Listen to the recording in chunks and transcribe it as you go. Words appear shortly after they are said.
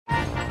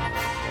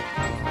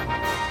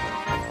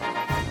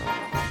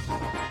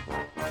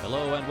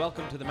Hello and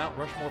welcome to the Mount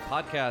Rushmore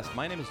podcast.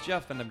 My name is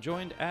Jeff and I'm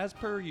joined as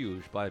per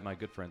usual by my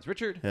good friends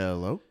Richard.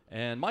 Hello.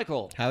 And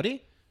Michael.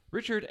 Howdy.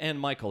 Richard and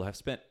Michael have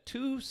spent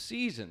 2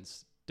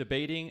 seasons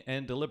debating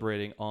and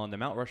deliberating on the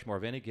Mount Rushmore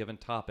of any given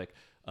topic,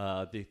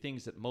 the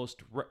things that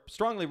most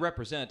strongly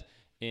represent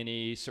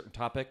any certain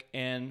topic.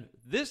 And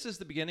this is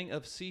the beginning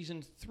of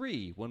season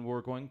 3 when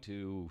we're going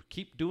to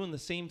keep doing the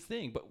same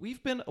thing. But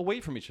we've been away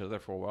from each other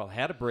for a while,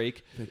 had a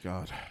break. Thank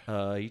God.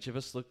 Each of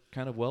us look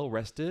kind of well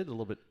rested, a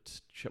little bit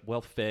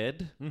well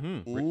fed.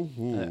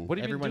 Mm-hmm. What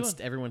have you been doing?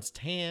 Everyone's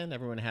tan.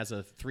 Everyone has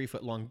a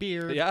 3-foot long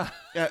beard. Yeah.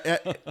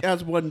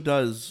 As one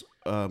does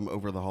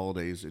over the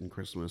holidays and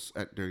Christmas,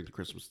 during the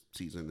Christmas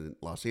season in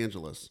Los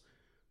Angeles,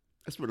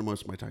 I spend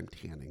most of my time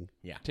tanning.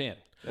 Yeah. Tan.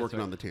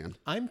 Working on the tan.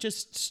 I'm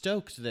just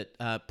stoked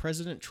that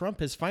President Trump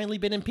has finally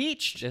been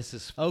impeached. This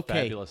is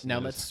okay. fabulous Now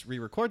news. let's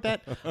re-record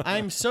that.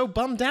 I'm so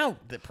bummed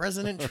out that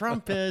President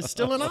Trump is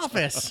still in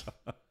office.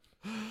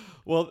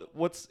 Well,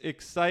 what's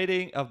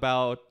exciting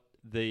about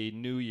the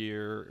new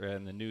year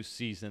and the new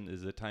season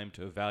is a time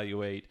to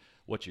evaluate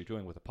what you're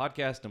doing with the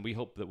podcast, and we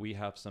hope that we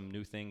have some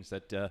new things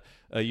that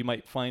you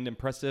might find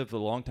impressive. The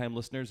longtime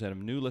listeners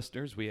and new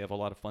listeners, we have a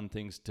lot of fun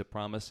things to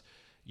promise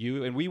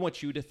you, and we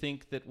want you to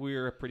think that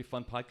we're a pretty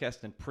fun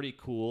podcast and pretty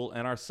cool.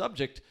 And our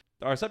subject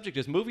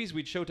is movies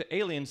we'd show to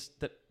aliens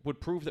that would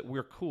prove that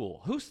we're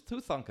cool. Who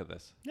thunk of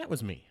this? That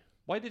was me.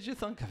 Why did you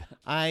think of it?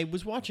 I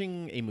was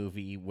watching a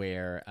movie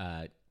where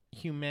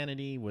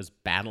humanity was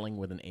battling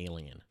with an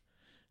alien.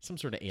 Some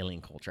sort of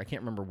alien culture. I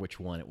can't remember which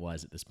one it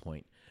was at this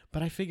point.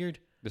 But I figured...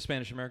 The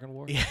Spanish-American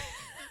War? Yeah.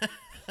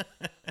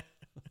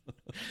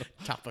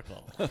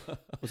 Topical.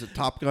 Was it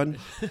Top Gun?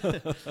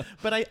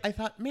 But I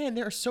thought, man,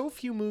 there are so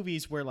few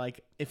movies where,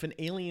 like, if an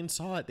alien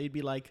saw it, they'd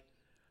be like,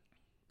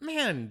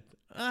 man,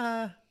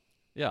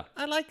 Yeah.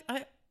 I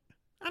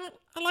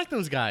like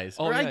those guys.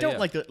 Oh, or I yeah, don't yeah.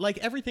 like the, like,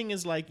 everything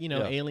is like,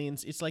 Yeah.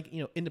 aliens. It's like,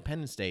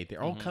 Independence Day.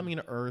 They're all coming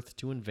to Earth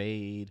to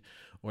invade,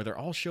 or they're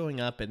all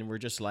showing up and we're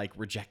just like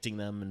rejecting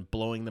them and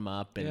blowing them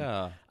up. And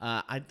Yeah.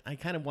 I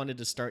kind of wanted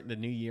to start the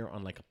new year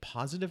on like a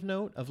positive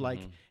note of like,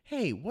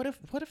 hey, what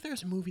if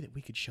there's a movie that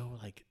we could show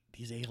like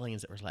these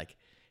aliens that was like,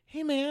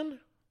 hey man,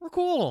 we're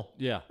cool.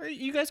 Yeah. Are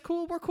you guys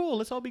cool? We're cool.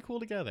 Let's all be cool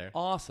together.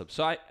 Awesome.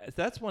 So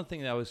that's one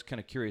thing that I was kind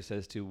of curious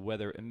as to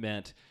whether it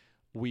meant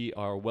we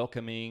are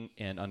welcoming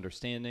and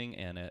understanding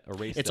and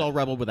erase. It's all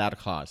Rebel Without a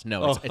Cause.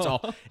 No,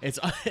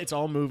 it's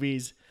all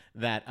movies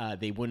that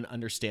they wouldn't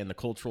understand the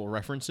cultural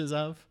references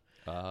of.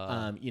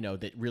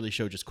 That really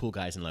show just cool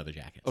guys in leather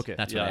jackets. Okay,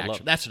 that's yeah,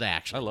 what I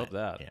actually. I love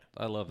meant. that. Yeah.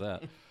 I love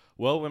that.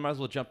 Well, we might as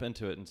well jump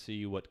into it and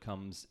see what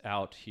comes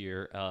out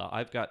here.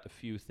 I've got a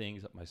few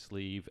things up my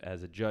sleeve.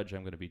 As a judge,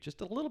 I'm going to be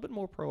just a little bit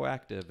more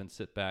proactive and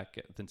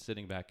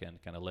sitting back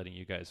and kind of letting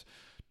you guys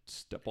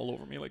step all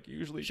over me like you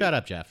usually Shut do.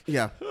 up, Jeff.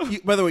 Yeah.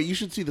 By the way, you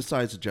should see the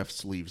size of Jeff's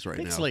sleeves right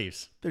Big now.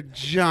 sleeves. They're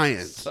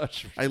giant.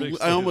 Such I big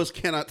sleeves. almost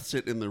cannot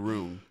sit in the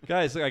room.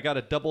 Guys, look, I got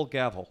a double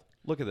gavel.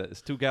 Look at that.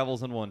 It's 2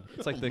 gavels in one.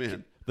 It's like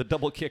man. the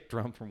double kick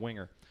drum from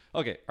Winger.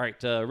 Okay, all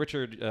right.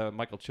 Richard,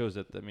 Michael chose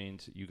it. That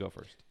means you go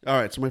first. All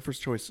right, so my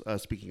first choice,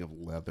 speaking of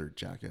leather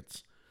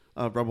jackets,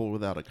 Rebel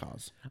Without a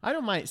Cause. I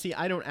don't mind. See,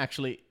 I don't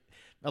actually.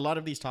 A lot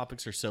of these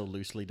topics are so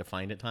loosely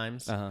defined at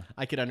times.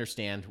 I could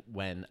understand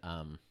when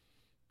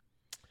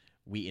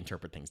we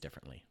interpret things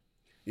differently.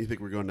 You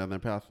think we're going down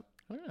that path?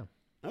 I don't know.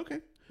 Okay.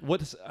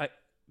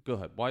 Go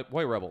ahead.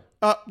 Why Rebel?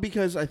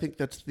 Because I think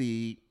that's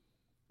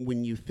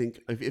when you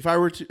think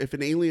if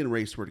an alien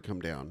race were to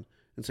come down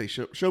and say,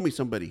 show me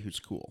somebody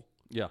who's cool,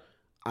 Yeah.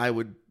 I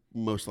would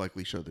most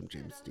likely show them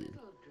James Dean.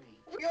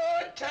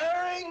 You're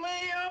tearing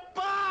me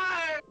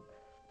apart!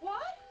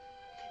 What?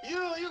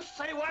 You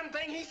say one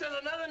thing, he says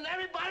another, and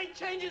everybody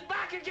changes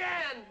back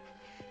again!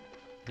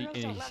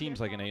 He seems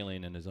like an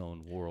alien in his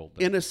own world.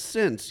 In a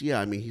sense, yeah.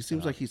 I mean, he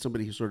seems like he's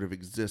somebody who sort of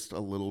exists a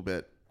little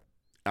bit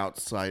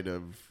outside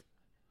of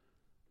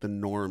the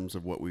norms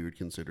of what we would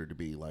consider to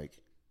be like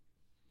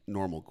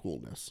normal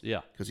coolness.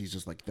 Yeah. Because he's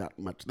just like that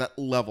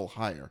level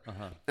higher.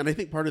 And I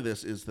think part of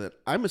this is that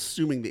I'm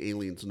assuming the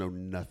aliens know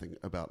nothing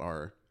about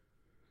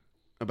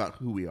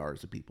who we are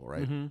as a people,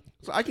 right?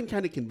 So I can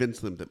kind of convince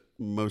them that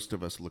most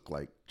of us look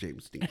like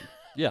James Dean,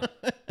 Yeah.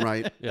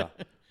 right? Yeah.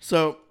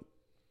 So,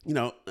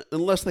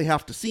 unless they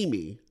have to see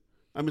me,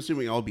 I'm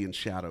assuming I'll be in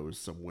shadows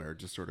somewhere,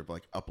 just sort of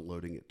like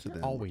uploading it to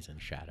them. Always in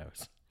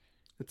shadows.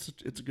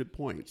 It's a good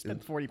point.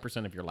 Spend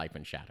 40% of your life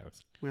in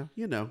shadows. Well,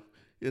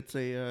 it's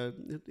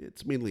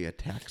it's mainly a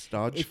tax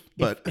dodge,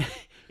 But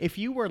if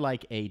you were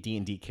like a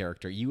D&D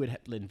character, you would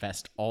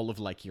invest all of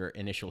like your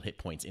initial hit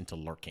points into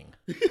lurking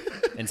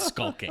and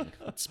skulking.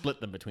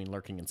 Split them between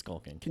lurking and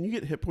skulking. can you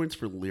get hit points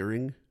for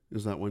leering?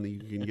 Is that one that you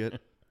can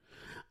get?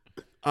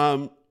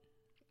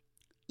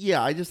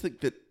 Yeah, I just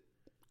think that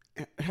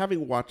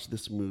having watched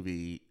this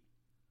movie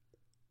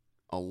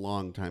a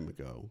long time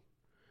ago,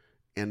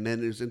 and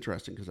then it was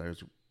interesting because I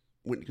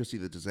went to go see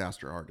The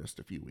Disaster Artist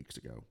a few weeks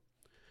ago,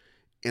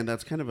 and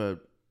that's kind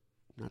of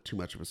not too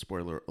much of a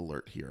spoiler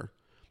alert here.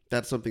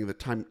 That's something that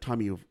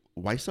Tommy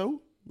Wiseau,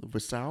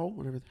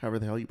 however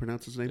the hell you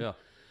pronounce his name, Yeah.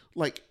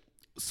 like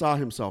saw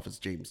himself as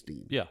James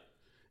Dean. Yeah.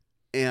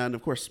 And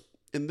of course,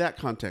 in that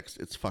context,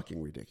 it's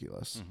fucking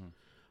ridiculous.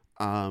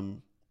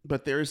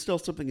 But there is still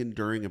something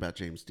enduring about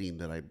James Dean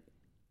that I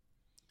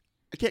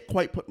can't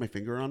quite put my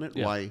finger on it.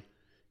 Yeah. Why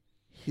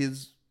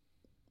his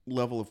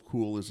level of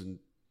cool is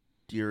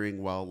enduring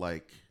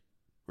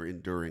or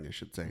enduring, I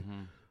should say.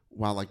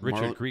 While like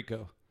Richard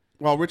Grieco.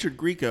 While Richard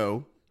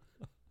Grieco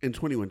in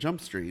 21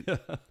 Jump Street,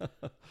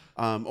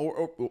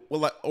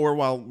 or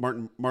while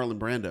Martin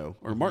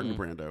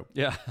Brando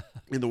Yeah.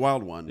 in The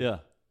Wild One, Yeah.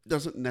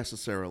 doesn't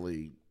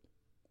necessarily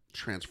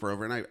transfer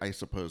over. And I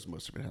suppose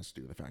most of it has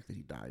to do with the fact that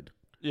he died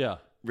Yeah.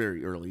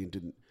 very early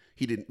and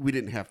we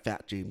didn't have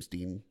fat James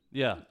Dean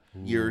Yeah.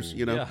 years,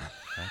 you know. Yeah.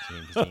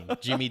 James Dean.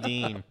 Jimmy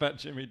Dean. Fat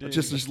Jimmy Dean.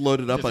 Just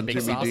loaded up Just a on big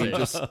Jimmy Dean,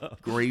 sausage.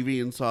 just gravy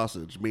and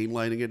sausage,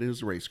 mainlining it in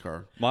his race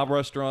car. My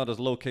restaurant is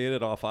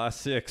located off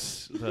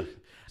I-6.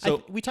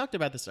 We talked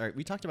about this.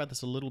 We talked about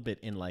this a little bit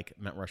in like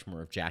Mount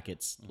Rushmore of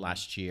Jackets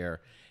last year,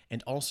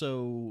 and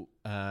also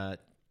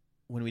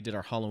when we did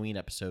our Halloween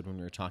episode when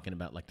we were talking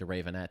about like the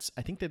Ravenettes.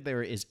 I think that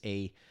there is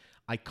a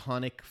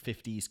iconic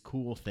 50s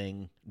cool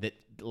thing that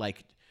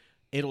like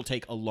it'll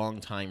take a long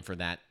time for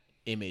that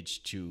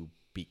image to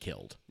be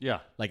killed. Yeah.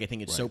 Like I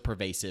think it's so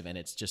pervasive, and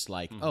it's just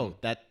like, oh,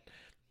 that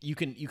you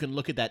can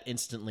look at that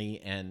instantly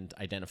and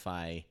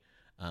identify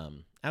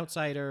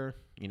outsider,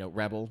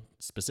 rebel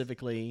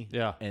specifically,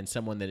 and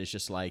someone that is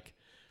just like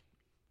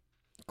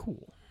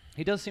cool.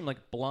 He does seem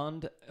like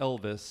blonde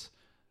Elvis,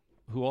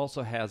 who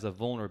also has a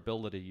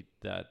vulnerability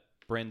that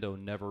Brando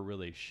never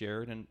really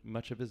shared, and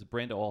much of his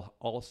Brando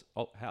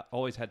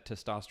always had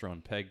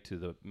testosterone pegged to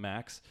the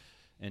max,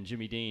 and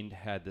Jimmy Dean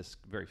had this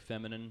very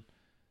feminine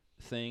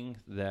thing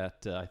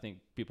that I think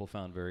people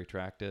found very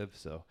attractive.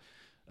 So,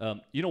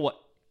 you know what?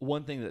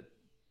 One thing that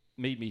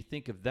made me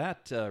think of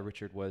that,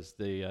 Richard, was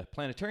the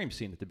planetarium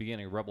scene at the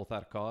beginning of Rebel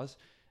Without a Cause,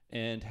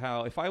 and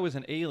how if I was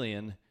an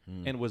alien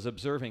and was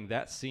observing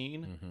that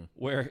scene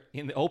where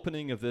in the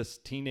opening of this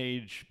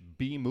teenage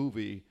B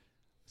movie,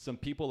 some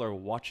people are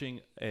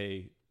watching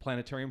a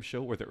planetarium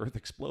show where the Earth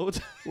explodes.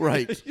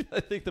 Right.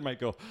 I think they might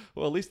go,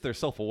 well, at least they're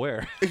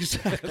self-aware.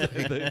 Exactly.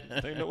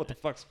 they know what the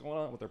fuck's going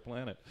on with their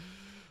planet.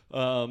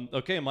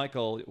 Okay,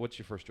 Michael, what's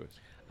your first choice?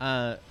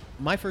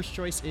 My first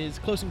choice is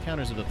Close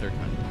Encounters of the Third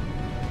Kind.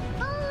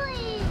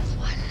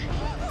 1,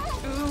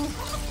 2,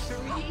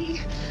 3.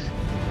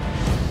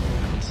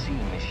 I'm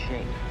seeing this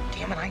shape.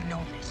 Damn it, I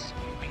know this.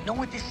 I know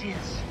what this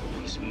is.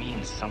 This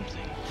means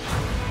something.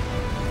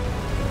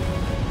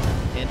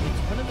 And it's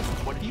one of the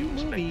What did few you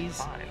expect to movies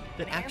find?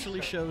 that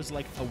actually shows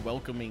like a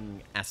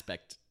welcoming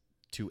aspect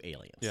to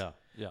aliens. Yeah.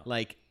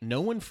 Like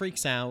no one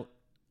freaks out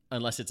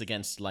unless it's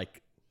against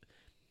like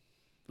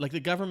the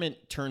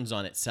government turns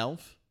on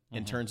itself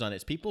and turns on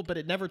its people, but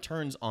it never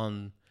turns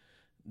on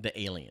the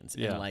aliens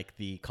and like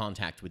the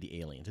contact with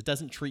the aliens. It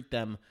doesn't treat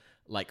them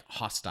like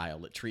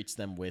hostile. It treats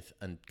them with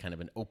kind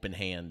of an open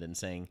hand and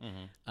saying,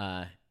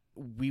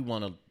 we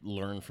want to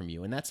learn from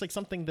you. And that's like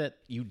something that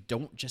you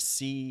don't just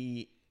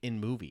see in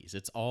movies.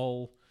 It's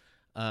all,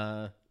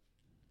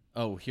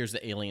 here's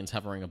the aliens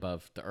hovering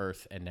above the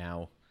Earth, and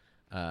now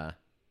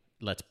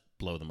let's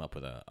blow them up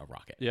with a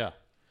rocket. Yeah.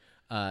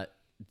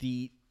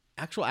 The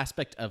actual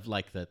aspect of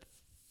like the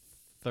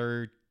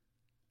third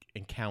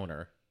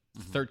encounter,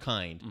 third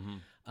kind,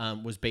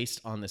 was based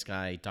on this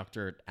guy,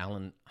 Dr.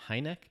 Alan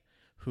Hynek,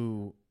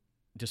 who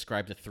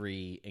described the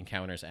three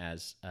encounters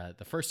as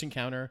the first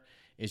encounter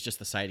is just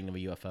the sighting of a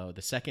UFO.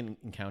 The second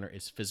encounter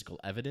is physical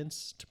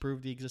evidence to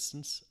prove the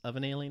existence of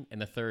an alien. And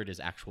the third is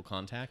actual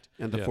contact.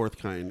 And the fourth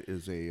kind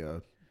is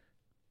a,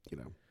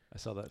 I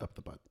saw that. up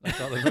the butt. I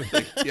saw that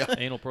movie. Yeah.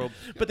 Anal probe.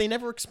 But they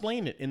never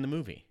explain it in the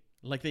movie.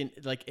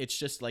 It's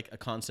just like a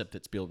concept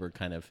that Spielberg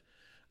kind of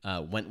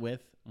went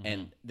with.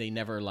 And they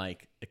never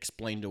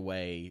explained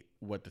away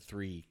what the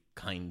three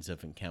kinds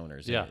of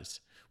encounters is.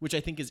 Which I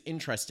think is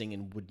interesting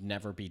and would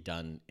never be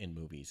done in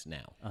movies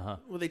now.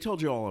 Well, they told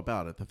you all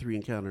about it. The three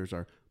encounters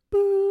are.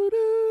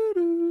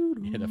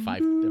 Yeah, the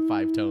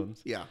five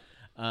tones. Yeah.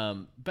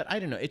 But I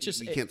don't know. It's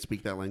just You can't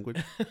speak that language.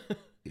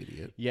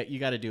 Idiot. Yeah, you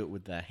got to do it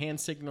with the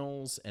hand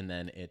signals, and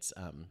then it's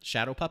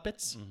shadow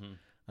puppets.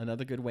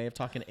 Another good way of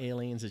talking to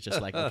aliens is just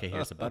like, okay,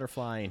 here's a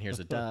butterfly, and here's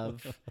a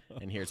dove,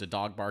 and here's a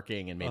dog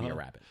barking, and maybe a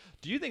rabbit.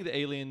 Do you think the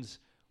aliens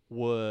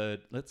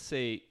would, let's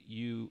say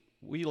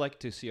we like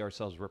to see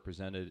ourselves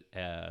represented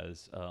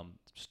as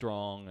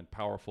strong and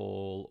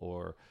powerful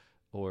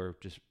or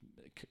just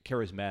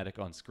charismatic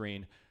on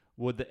screen.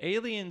 Would the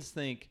aliens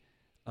think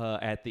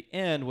at the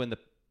end when the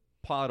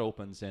pod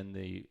opens and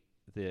the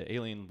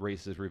alien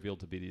race is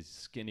revealed to be these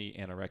skinny,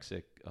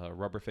 anorexic,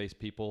 rubber-faced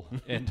people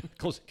and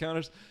Close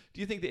Encounters,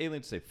 do you think the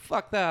aliens say,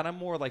 fuck that, I'm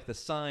more like the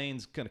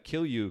Signs gonna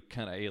kill you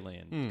kind of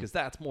alien because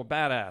that's more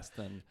badass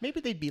than... Maybe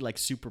they'd be like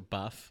super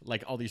buff,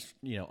 like all these,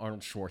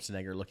 Arnold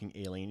Schwarzenegger looking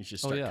aliens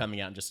just start coming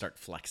out and just start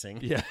flexing.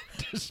 Yeah,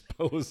 just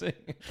posing.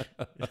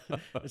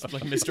 It's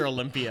like Mr.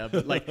 Olympia,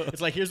 but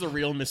it's like here's the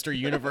real Mr.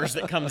 Universe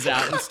that comes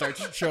out and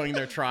starts showing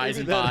their tries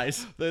and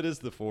buys. That is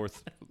the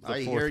fourth.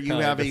 I hear you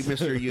have a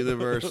Mr.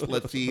 Universe.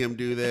 Let's see him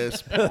do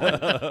this.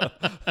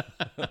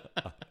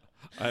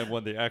 I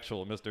won the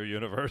actual Mr.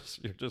 Universe.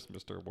 You're just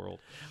Mr. World.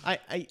 I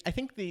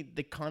think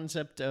the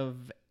concept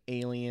of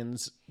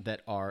aliens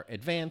that are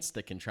advanced,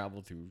 that can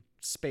travel through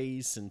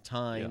space and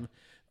time,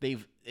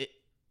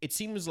 it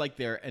seems like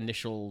their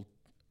initial...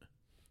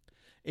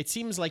 It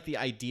seems like the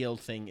ideal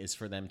thing is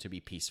for them to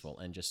be peaceful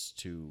and just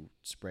to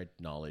spread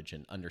knowledge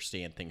and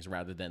understand things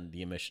rather than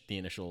the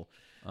initial,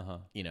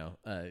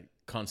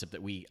 concept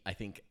that we, I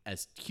think,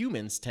 as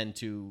humans tend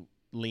to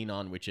lean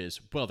on, which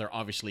is, well, they're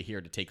obviously here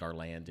to take our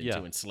land and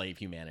to enslave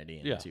humanity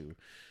and to,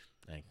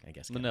 I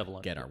guess,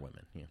 get our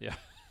women.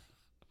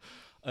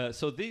 Yeah.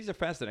 So these are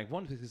fascinating.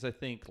 One, because I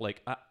think,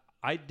 like,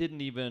 I didn't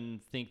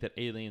even think that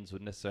aliens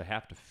would necessarily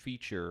have to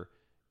feature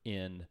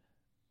in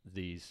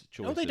these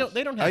choices. No,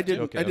 they don't have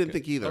to. I didn't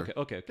think either.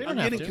 Okay. They don't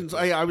have to.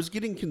 I was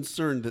getting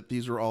concerned that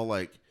these were all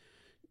like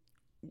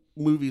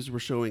movies were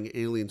showing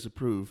aliens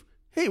approve.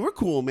 Hey, we're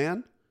cool,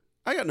 man.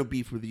 I got no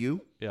beef with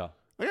you. Yeah.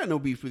 I got no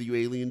beef with you,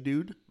 alien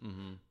dude.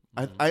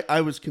 Mm-hmm.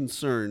 I was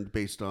concerned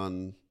based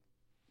on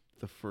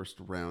the first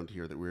round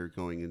here that we were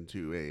going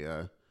into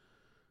a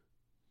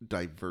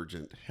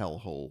divergent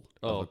hellhole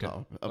of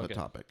a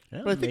topic.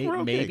 Yeah, but I think we're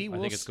okay. Maybe I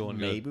think it's going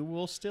good. Maybe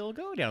we'll still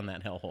go down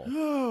that hellhole.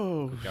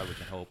 Oh, God, we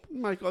can hope.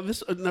 Michael,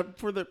 this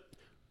for the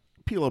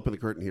peel open the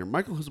curtain here.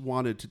 Michael has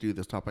wanted to do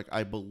this topic,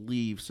 I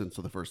believe, since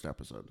the first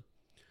episode.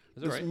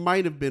 Is that This right?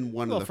 might have been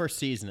one of the first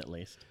season at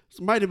least. This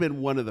might have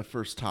been one of the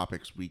first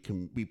topics we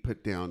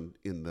put down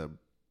in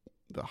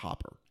the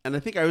hopper. And I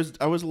think I was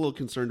a little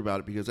concerned about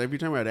it because every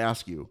time I'd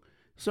ask you,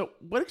 so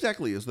what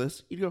exactly is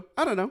this? You'd go,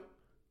 I don't know.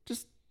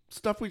 Just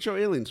stuff we show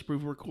aliens to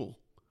prove we're cool.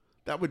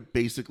 That would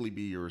basically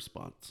be your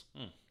response.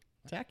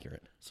 It's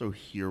accurate. So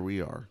here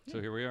we are. So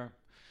here we are.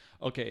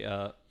 Okay.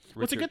 Well,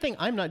 it's a good thing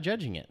I'm not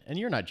judging it, and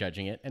you're not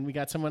judging it, and we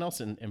got someone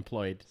else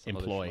employed.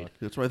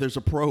 That's why there's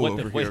a pro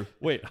over here.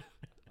 Wait.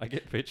 I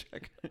get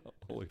paycheck.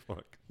 Holy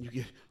fuck!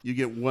 You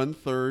get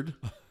 1/3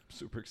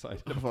 Super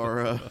excited of our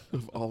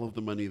of all of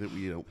the money that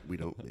we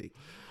don't make.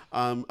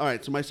 All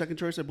right. So my second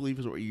choice, I believe,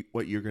 is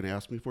what you're going to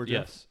ask me for,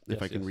 Jeff. Yes.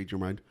 If I can read your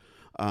mind.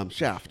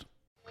 Shaft.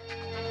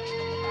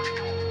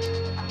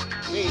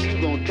 Me and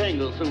you gonna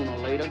tangle sooner or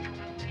later.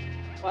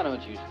 Why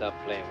don't you stop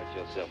playing with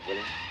yourself,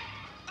 Willie?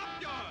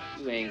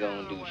 You ain't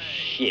gonna do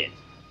shit.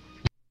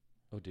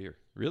 Oh dear.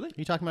 Really?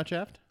 You talking about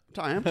Shaft?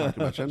 I am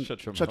talking about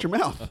Shaft. Shut your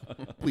mouth.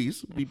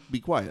 Please be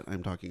quiet.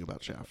 I'm talking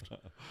about Shaft.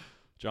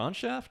 John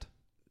Shaft?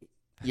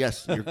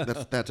 Yes,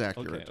 that's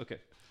accurate. Okay.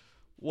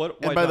 What?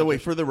 And by the way,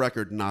 for the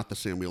record, not the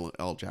Samuel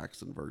L.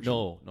 Jackson version.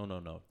 No.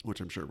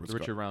 Which I'm sure was The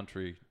Richard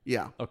Roundtree.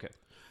 Yeah. Okay.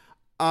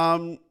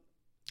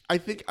 I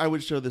think I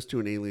would show this to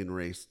an alien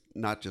race,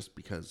 not just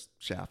because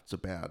Shaft's a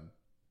bad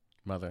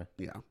Mother.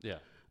 Yeah. Yeah.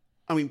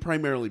 I mean,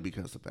 primarily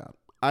because of that.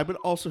 I would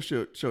also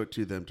show it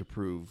to them to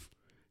prove,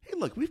 hey,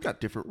 look, we've got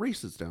different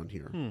races down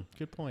here,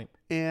 Good point.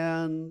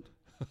 and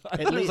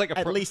At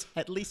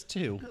least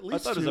two. I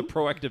thought it was a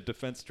proactive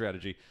defense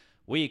strategy.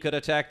 We could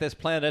attack this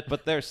planet,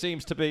 but there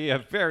seems to be a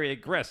very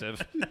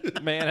aggressive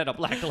man in a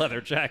black leather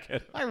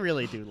jacket. I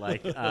really do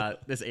like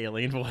this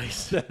alien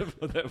voice. I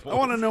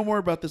want to know more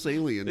about this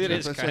alien. It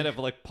Jeff. is kind of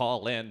like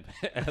Paul Lynde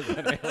as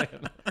an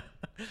alien.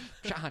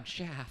 John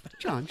Shaft.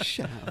 John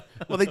Shaft.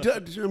 Well, they do.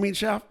 I mean,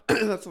 Shaft.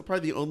 That's probably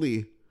the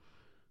only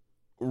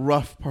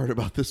rough part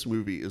about this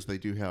movie is they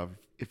do have,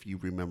 if you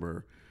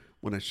remember,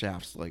 one of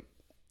Shaft's like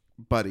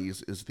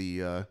buddies is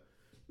the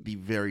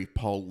very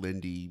Paul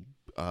Lynde.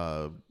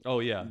 Oh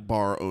yeah.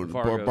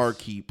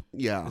 Barkeep.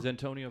 Yeah. Is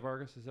Antonio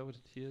Vargas? Is that what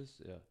he is?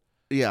 Yeah.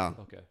 Yeah.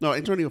 Okay. No,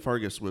 Antonio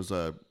Vargas was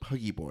a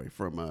Huggy Boy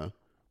from.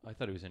 I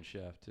thought he was in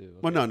Shaft too. Okay.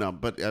 Well, no,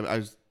 but I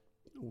was.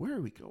 Where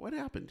are we go? What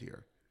happened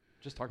here?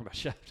 Just talking about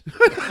Shaft.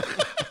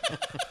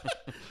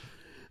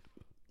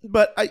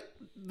 But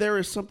there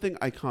is something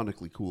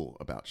iconically cool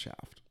about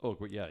Shaft. Oh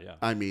yeah.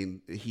 I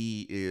mean,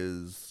 he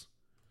is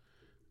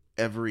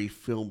every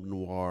film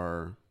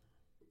noir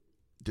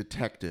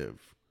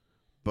detective,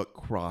 but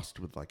crossed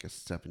with like a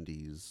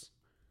 70s,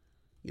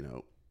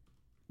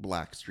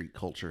 black street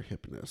culture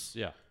hipness.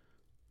 Yeah.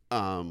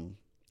 And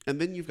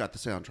then you've got the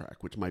soundtrack,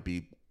 which might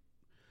be,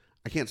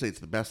 I can't say it's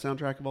the best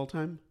soundtrack of all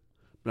time,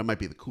 but it might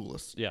be the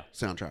coolest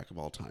soundtrack of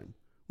all time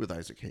with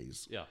Isaac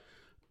Hayes. Yeah.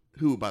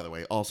 Who, by the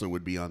way, also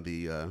would be on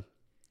the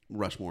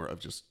Rushmore of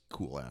just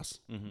cool ass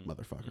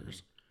motherfuckers.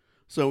 Mm-hmm.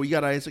 So you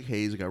got Isaac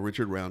Hayes, you got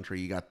Richard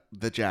Roundtree, you got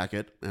The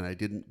Jacket, and I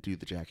didn't do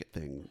the jacket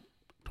thing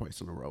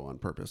twice in a row on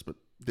purpose, but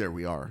there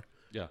we are.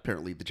 Yeah.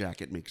 Apparently the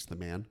jacket makes the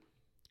man,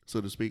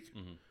 so to speak.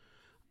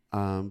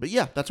 Mm-hmm. But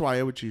yeah, that's why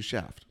I would choose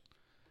Shaft.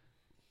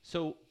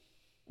 So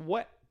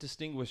what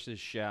distinguishes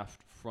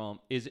Shaft from,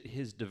 is it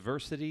his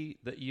diversity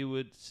that you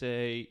would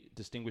say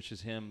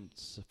distinguishes him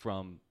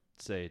from,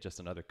 say, just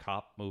another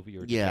cop movie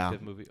or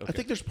detective movie? Okay. I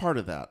think there's part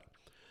of that.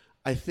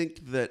 I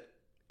think that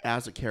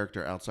as a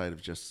character outside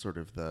of just sort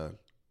of the,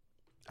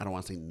 I don't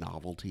want to say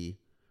novelty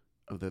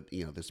of the,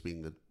 this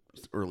being the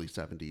early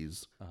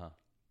 70s,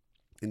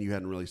 and you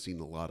hadn't really seen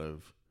a lot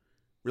of,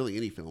 really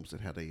any films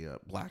that had a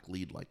black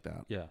lead like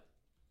that. Yeah.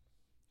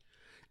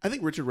 I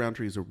think Richard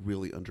Roundtree is a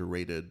really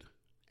underrated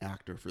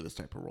actor for this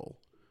type of role.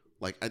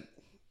 Like,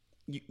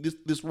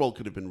 this role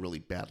could have been really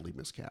badly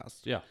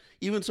miscast. Yeah.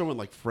 Even someone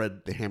like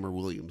Fred the Hammer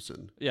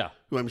Williamson, Yeah.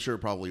 who I'm sure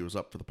probably was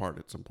up for the part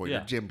at some point,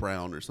 Yeah. or Jim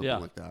Brown or something Yeah.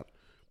 like that.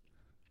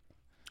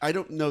 I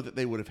don't know that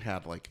they would have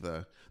had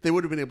they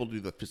would have been able to do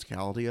the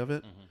physicality of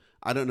it. Mm-hmm.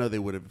 I don't know they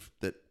would have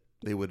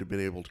been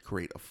able to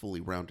create a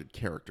fully rounded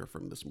character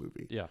from this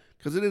movie. Yeah.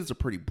 Because it is a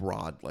pretty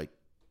broad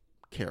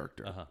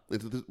character. Uh-huh.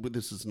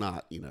 This is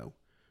not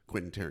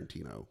Quentin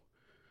Tarantino,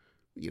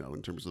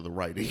 in terms of the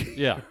writing.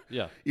 Yeah.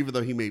 Yeah. Even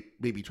though he may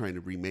be trying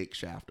to remake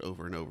Shaft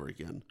over and over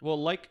again.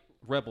 Well, like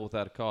Rebel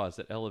Without a Cause,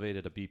 it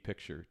elevated a B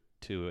picture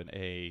to an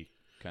A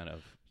kind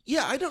of.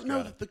 Yeah, I don't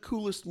know that the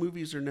coolest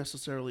movies are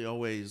necessarily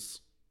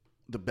always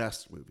the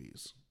best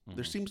movies.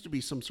 There seems to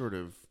be some sort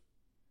of,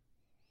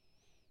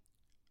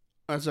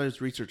 as I was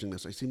researching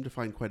this, I seem to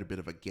find quite a bit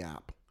of a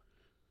gap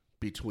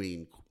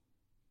between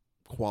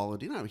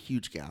quality, not a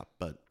huge gap,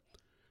 but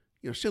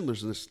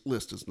Schindler's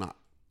List is not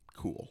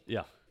cool.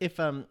 Yeah. If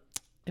an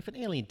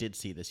alien did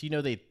see this,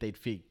 they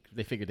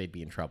figured they'd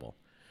be in trouble.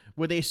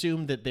 Would they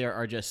assume that there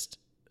are just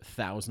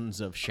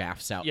thousands of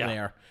Shafts out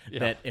there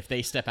that if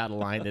they step out of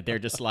line, that they're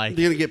just like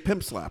They're gonna get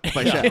pimp slapped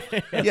by Shaft?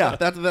 Yeah,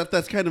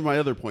 that's kind of my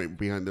other point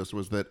behind this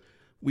was that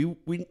we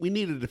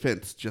need a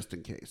defense just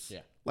in case.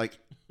 Yeah. Like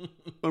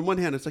on one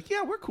hand, it's like,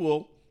 yeah, we're cool.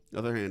 On the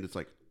other hand, it's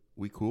like,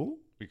 we cool?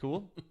 We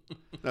cool?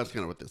 That's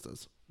kind of what this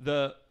is.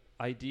 The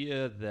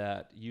idea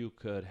that you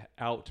could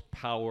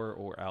outpower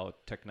or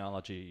out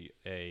technology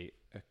an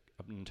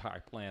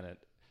entire planet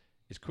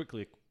is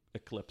quickly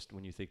eclipsed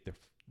when you think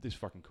they're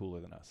fucking cooler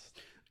than us.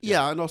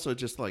 Yeah, and also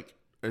just like,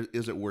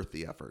 is it worth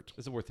the effort?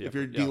 Is it worth the if effort?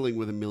 you're Yeah. dealing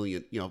with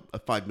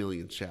 5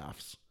 million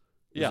shafts,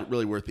 is Yeah. it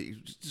really worth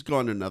it? Just go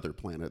on to another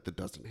planet that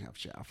doesn't have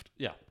Shaft.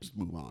 Yeah. Just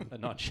move on. A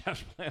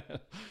non-Shaft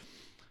planet.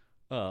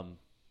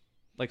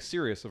 Like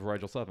Sirius of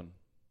Rigel 7.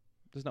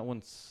 There's not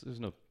one. There's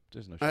no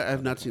Shaft. I have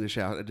on not that seen one. a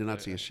Shaft. I did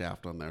not see a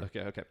Shaft on there.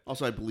 Okay.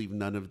 Also, I believe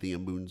none of the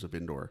Moons of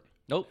Endor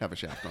Nope. have a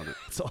Shaft on it.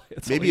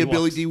 It's Maybe all a he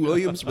Billy wants. D.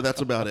 Williams, but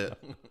that's about it.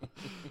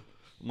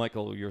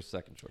 Michael, your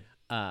second choice.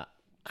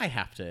 I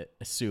have to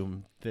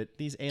assume that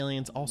these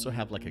aliens also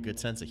have like a good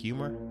sense of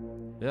humor.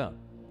 Yeah.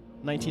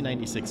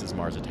 1996's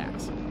Mars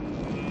Attacks.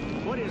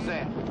 What is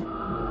that?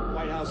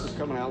 White House is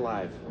coming out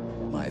live.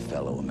 My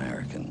fellow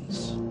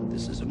Americans,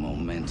 this is a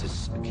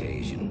momentous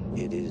occasion.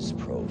 It is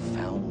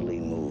profoundly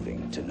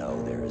moving to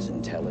know there is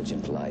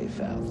intelligent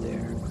life out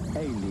there.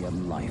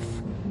 Alien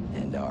life.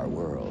 And our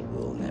world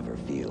will never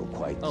feel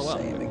quite the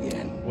same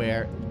again.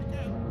 Where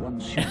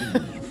Once you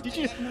leave. did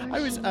you? I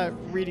was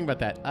reading about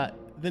that.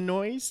 The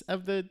noise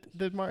of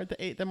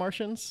the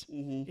Martians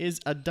is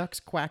a duck's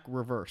quack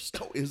reversed.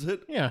 Oh, is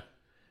it? Yeah.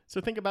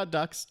 So think about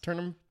ducks. Turn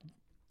them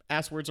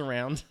asswards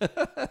around.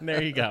 And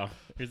there you go.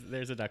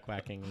 There's a duck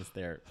quacking. Is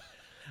there?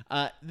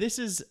 This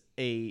is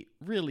a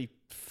really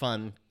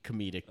fun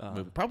comedic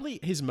movie. Probably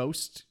his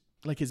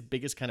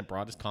biggest kind of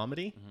broadest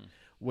comedy,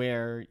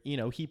 where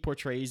he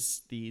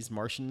portrays these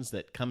Martians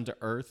that come to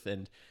Earth,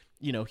 and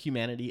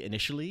humanity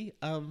initially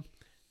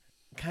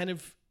kind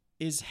of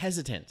is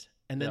hesitant,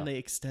 and then they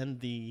extend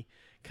the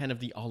kind of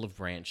the olive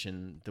branch,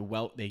 and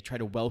they try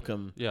to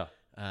welcome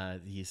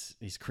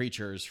these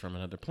creatures from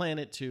another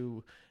planet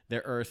to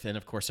their Earth, and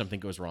of course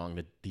something goes wrong.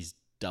 That these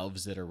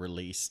doves that are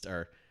released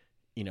are,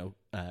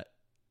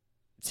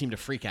 seem to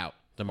freak out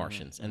the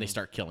Martians, and they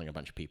start killing a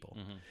bunch of people.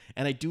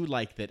 And I do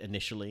like that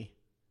initially,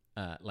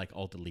 like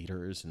all the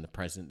leaders and the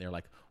president, they're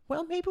like,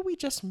 well, maybe we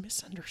just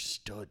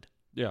misunderstood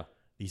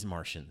these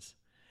Martians.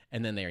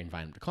 And then they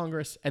invite them to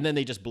Congress, and then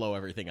they just blow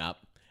everything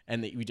up.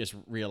 And we just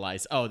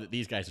realize, that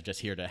these guys are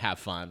just here to have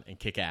fun and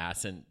kick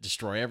ass and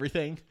destroy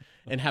everything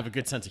and have a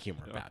good sense of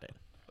humor about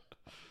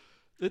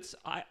it.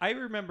 I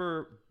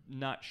remember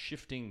not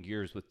shifting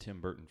gears with Tim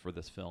Burton for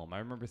this film. I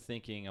remember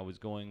thinking I was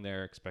going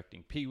there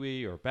expecting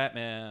Pee-wee or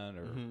Batman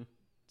or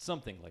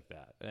something like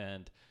that,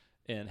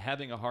 and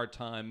having a hard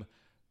time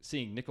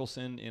seeing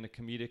Nicholson in a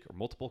comedic or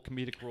multiple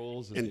comedic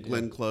roles, And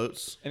Glenn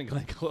Close. and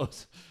Glenn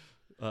Close.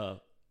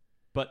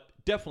 But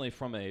definitely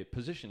from a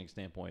positioning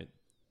standpoint,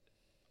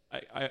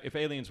 if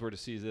aliens were to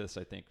see this,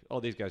 I think,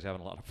 these guys are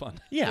having a lot of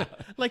fun. Yeah.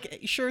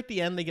 Like, sure, at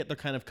the end, they get their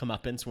kind of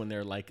comeuppance when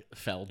they're, like,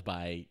 felled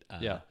by...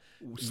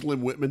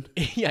 Slim Whitman.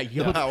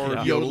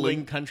 Yodeling,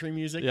 yodeling. country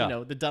music.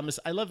 Yeah. The dumbest...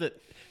 I love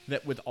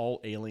that with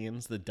all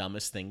aliens, the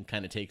dumbest thing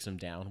kind of takes them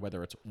down,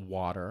 whether it's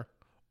water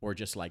or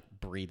just, like,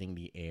 breathing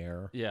the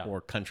air or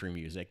country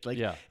music. Like,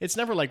 it's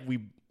never like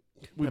we've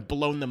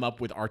blown them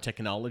up with our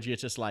technology.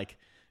 It's just like...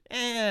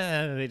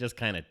 they just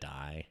kind of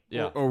die.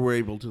 Yeah. Or we're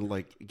able to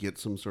like get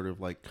some sort of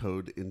like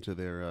code into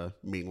their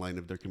main line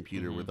of their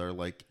computer with our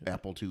like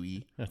Apple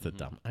IIe. That's a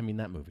dumb. I mean,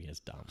 that movie is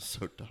dumb.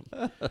 So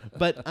dumb.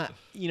 But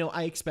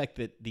I expect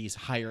that these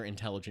higher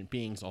intelligent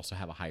beings also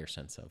have a higher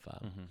sense of,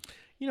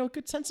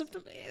 good sense of.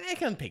 They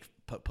can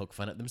poke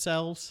fun at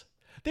themselves.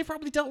 They've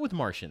probably dealt with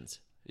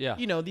Martians. Yeah.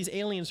 These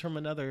aliens from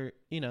another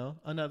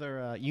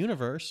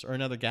universe or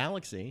another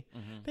galaxy.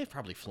 They've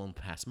probably flown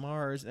past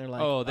Mars, and they're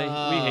like, we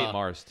hate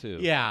Mars too.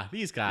 Yeah,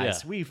 these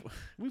guys. Yeah.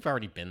 We've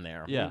already been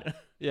there. Yeah.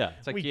 Yeah.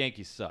 It's like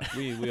Yankees suck.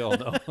 We all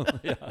know.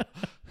 Yeah.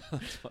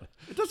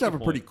 It does have a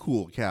pretty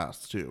cool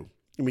cast too.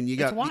 I mean, you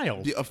got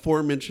wild. the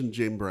aforementioned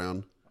James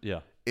Brown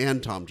Yeah.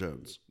 and Tom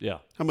Jones. Yeah.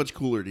 How much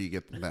cooler do you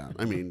get than that?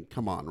 I mean,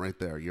 come on, right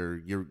there.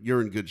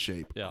 You're in good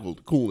shape, Yeah.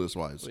 coolness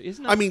wise. Well,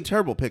 isn't I that- mean,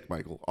 terrible pick,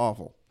 Michael.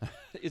 Awful.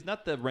 Is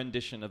not the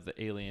rendition of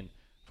the alien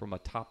from a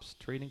Topps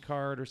trading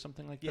card or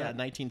something like Yeah, that?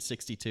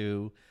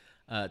 1962.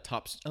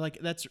 Tops like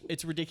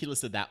it's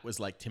ridiculous that was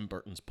like Tim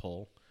Burton's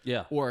pull.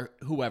 Yeah. Or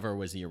whoever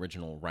was the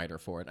original writer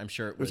for it. I'm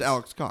sure it It was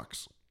Alex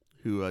Cox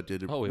who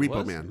did Oh, it Repo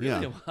was? Man.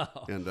 Really? Yeah.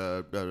 Wow. And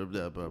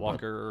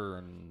Walker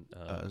and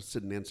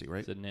Sid and Nancy,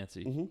 right? Sid and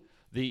Nancy. Mm-hmm.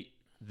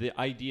 The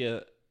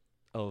idea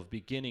of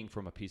beginning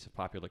from a piece of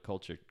popular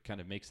culture kind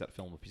of makes that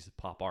film a piece of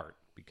pop art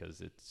because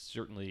it's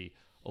certainly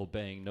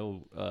obeying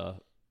no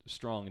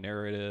strong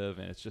narrative,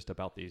 and it's just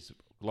about these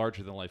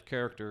larger than life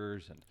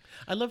characters. And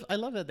I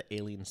love that the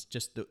aliens,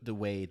 just the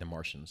way the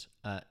Martians,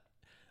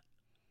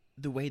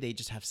 the way they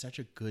just have such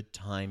a good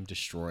time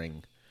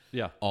destroying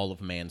all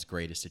of man's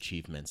greatest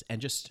achievements,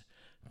 and just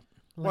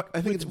Well,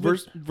 I think it's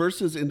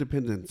versus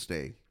Independence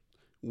Day,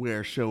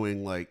 where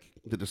showing like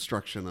the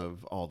destruction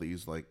of all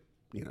these like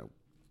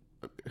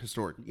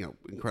historic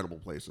incredible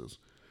places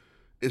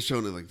is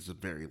shown in like this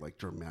very like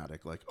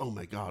dramatic like, oh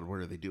my god, what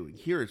are they doing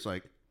here? It's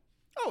like,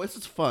 oh,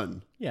 it's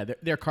fun. Yeah,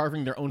 they're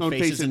carving their own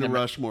Face faces into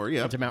Rushmore.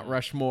 Yeah, into Mount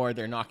Rushmore.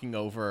 They're knocking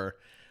over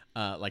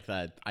like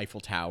the Eiffel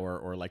Tower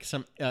or like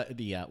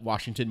the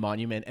Washington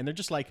Monument, and they're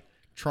just like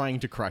trying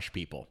to crush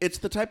people. it's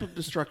the type of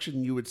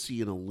destruction you would see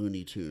in a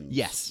Looney Tunes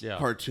Yes. Yeah.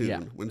 cartoon Yeah.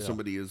 when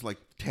somebody is like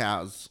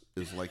Taz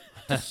is like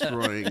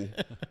destroying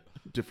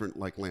different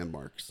like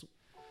landmarks.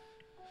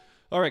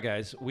 all right,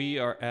 guys, we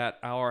are at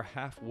our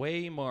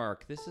halfway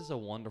mark. This is a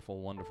wonderful,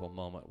 wonderful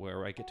moment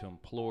where I get to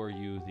implore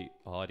you, the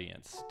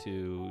audience,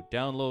 to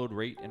download,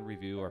 rate, and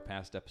review our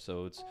past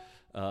episodes,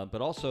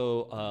 but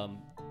also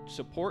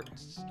support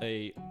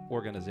a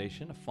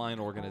fine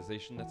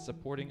organization that's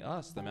supporting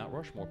us, the Mount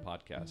Rushmore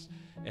Podcast.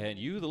 And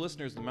you, the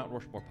listeners of the Mount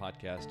Rushmore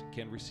Podcast,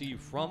 can receive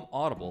from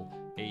Audible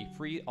a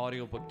free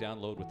audiobook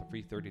download with a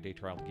free 30-day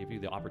trial to give you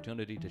the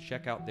opportunity to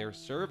check out their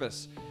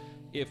service.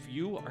 If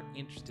you are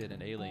interested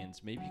in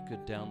aliens, maybe you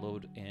could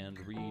download and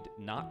read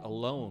Not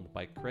Alone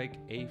by Craig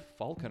A.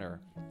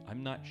 Falconer.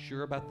 I'm not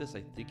sure about this.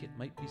 I think it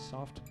might be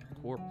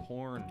softcore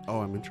porn. Oh,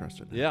 I'm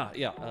interested. Yeah.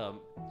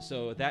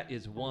 So that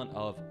is one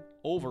of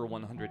over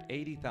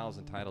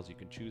 180,000 titles you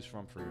can choose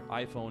from for your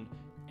iPhone,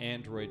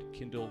 Android,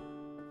 Kindle,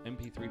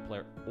 MP3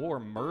 player, or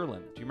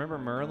Merlin. Do you remember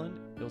Merlin?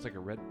 It was like a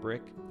red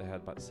brick that had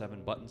about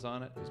 7 buttons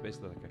on it. It was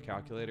basically like a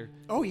calculator.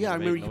 Oh yeah, I It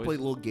made remember you could noise. play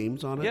little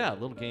games on it. Yeah,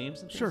 little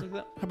games and things Sure. like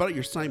that. How about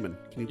your Simon?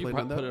 Can you play You it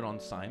probably on that? put it on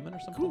Simon or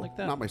something Cool. like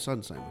that. Not my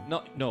son Simon.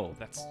 No,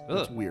 that's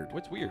weird.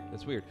 What's weird?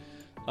 That's weird.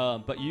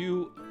 But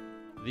you,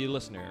 the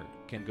listener,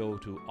 can go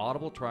to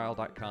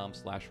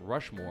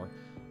audibletrial.com/Rushmore,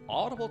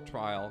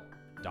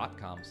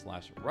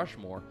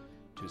 audibletrial.com/Rushmore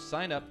to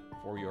sign up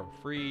for your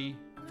free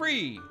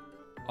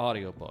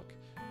audiobook.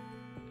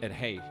 And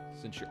hey,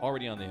 since you're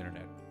already on the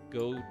internet,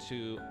 go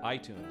to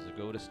iTunes, or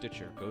go to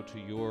Stitcher, go to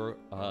your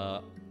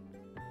go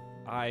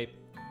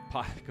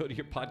to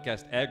your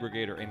podcast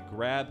aggregator and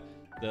grab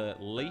the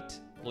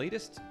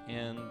latest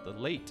and the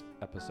late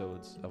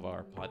episodes of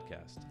our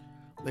podcast.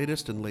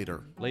 Latest and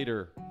later.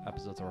 Later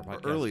episodes of our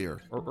podcast.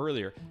 Or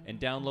earlier. And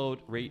download,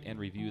 rate, and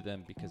review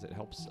them because it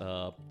helps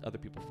other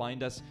people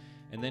find us.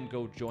 And then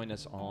go join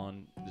us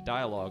on the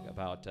dialogue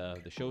about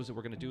the shows that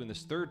we're going to do in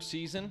this third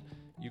season.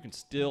 You can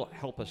still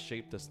help us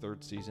shape this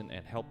third season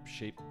and help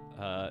shape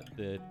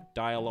the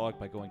dialogue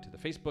by going to the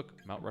Facebook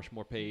Mount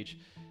Rushmore page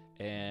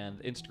and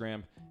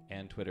Instagram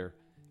and Twitter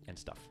and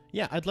stuff.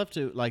 Yeah, I'd love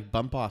to like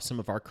bump off some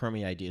of our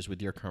crummy ideas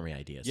with your crummy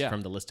ideas from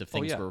the list of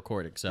things we're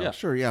recording. So Yeah.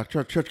 Sure, yeah.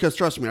 Because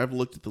trust me, I've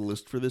looked at the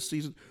list for this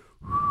season.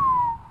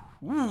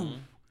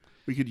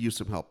 We could use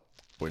some help,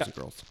 boys and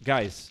girls.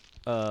 Guys,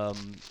 I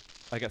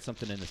got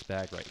something in this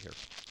bag right here.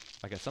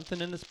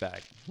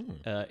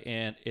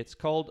 And it's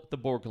called the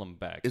Borglum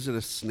bag. Is it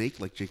a snake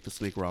like Jake the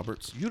Snake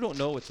Roberts? You don't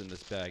know what's in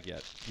this bag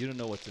yet.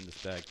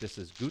 This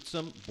is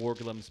Gutzon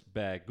Borglum's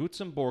bag.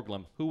 Gutzon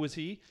Borglum, who was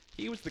he?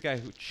 He was the guy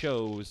who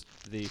chose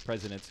the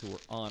presidents who were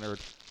honored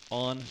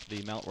on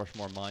the Mount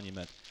Rushmore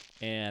Monument.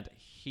 And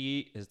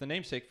he is the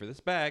namesake for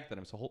this bag that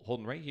I'm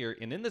holding right here.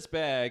 And in this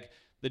bag,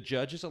 the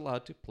judge is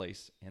allowed to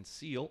place and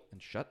seal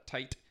and shut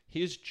tight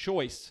his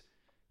choice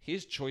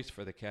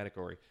for the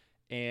category.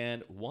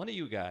 And one of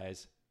you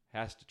guys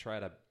has to try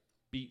to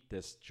beat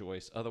this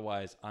choice.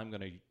 Otherwise, I'm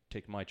going to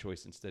take my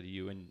choice instead of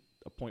you, and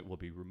a point will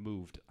be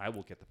removed. I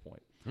will get the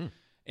point.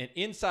 And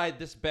inside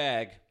this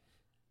bag,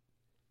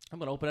 I'm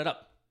going to open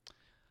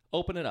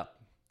it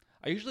up.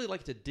 I usually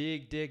like to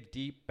dig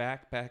deep,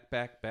 back.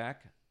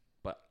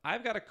 But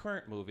I've got a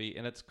current movie,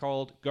 and it's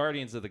called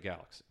Guardians of the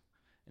Galaxy.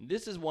 And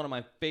this is one of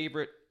my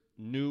favorite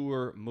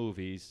newer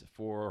movies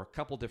for a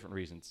couple different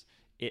reasons.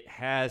 It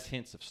has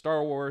hints of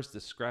Star Wars,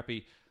 this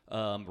scrappy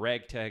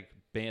ragtag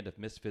band of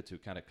misfits who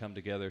kind of come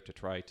together to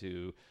try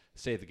to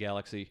save the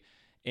galaxy.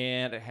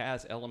 And it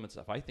has elements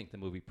of, I think, the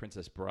movie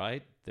Princess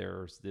Bride.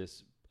 There's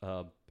this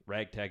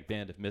ragtag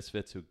band of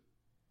misfits who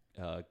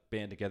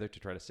band together to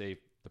try to save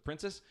the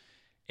princess.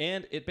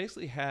 And it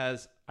basically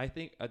has, I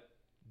think,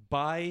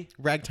 by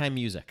Ragtime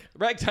music.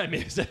 ragtime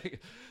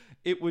music,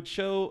 it would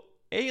show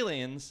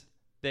aliens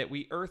that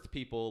we Earth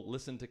people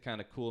listen to kind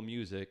of cool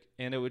music,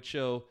 and it would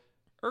show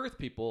Earth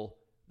people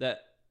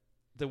that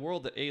the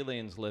world that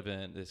aliens live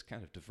in is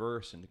kind of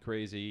diverse and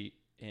crazy,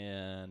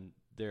 and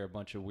they're a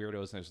bunch of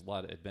weirdos, and there's a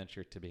lot of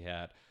adventure to be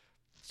had.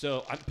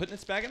 So I'm putting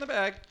this back in the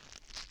bag,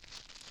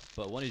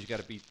 but one is you got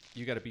to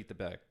beat the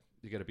bag.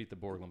 You got to beat the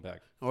Borglum bag.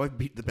 Oh, I've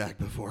beat the bag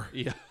before.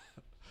 Yeah.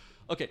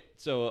 Okay,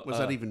 so What does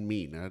that even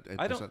mean?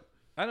 I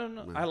don't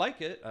know. I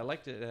like it. I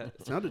liked it.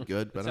 It sounded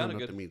good, but I don't know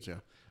what it means.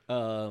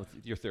 Yeah.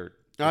 Your third.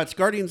 It's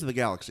Guardians of the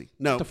Galaxy.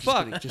 No, The just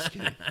fuck? kidding, just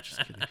kidding. Just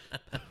kidding.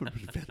 That would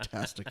have been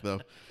fantastic, though.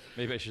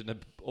 Maybe I shouldn't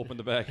have opened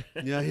the bag.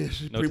 Yeah,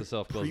 Note to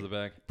self: close the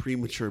bag.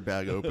 Premature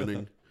bag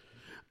opening.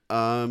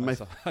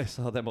 I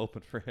saw them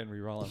open for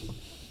Henry Rollins.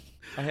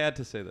 I had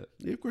to say that.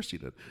 Yeah, of course you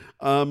did.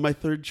 My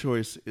third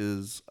choice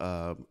is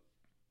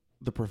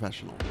The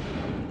Professional.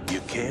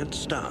 You can't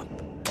stop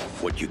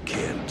what you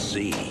can't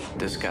see.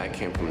 This guy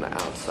came from the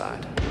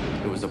outside.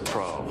 He was a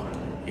pro.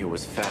 He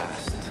was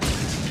fast.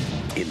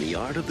 In The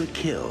Art of the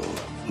Kill,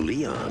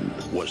 Leon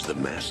was the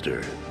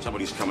master.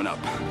 Somebody's coming up.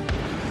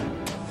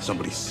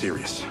 Somebody's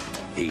serious.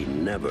 He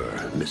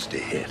never missed a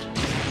hit.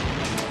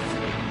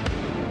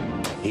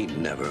 He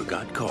never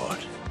got caught.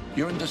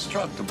 You're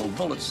indestructible.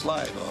 Bullets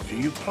slide off you.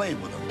 You played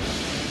with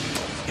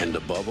them. And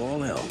above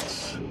all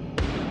else,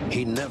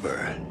 he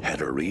never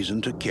had a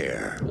reason to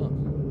care.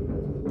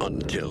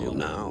 Until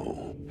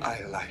now.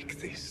 I like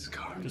these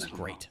cars. It's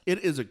great. It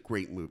is a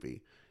great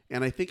movie.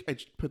 And I think I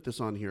put this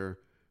on here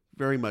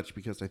very much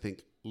because I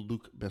think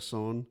Luc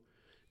Besson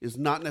is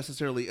not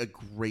necessarily a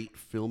great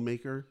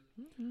filmmaker,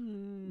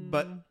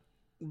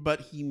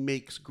 but he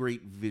makes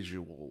great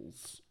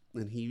visuals.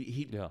 And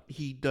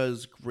he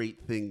does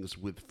great things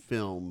with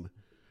film,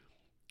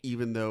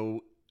 even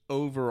though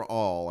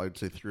overall, I'd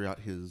say throughout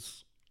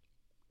his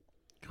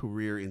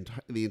career,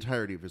 the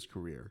entirety of his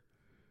career,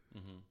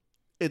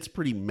 it's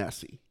pretty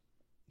messy.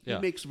 He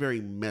makes very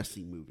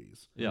messy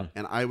movies. Yeah.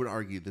 And I would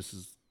argue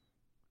this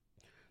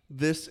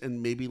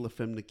and maybe La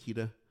Femme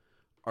Nikita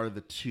are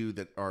the two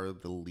that are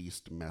the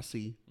least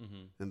messy,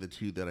 and the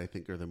two that I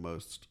think are the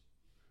most.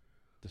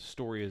 The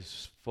story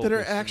is focused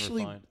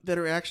that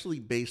are actually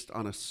based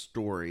on a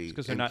story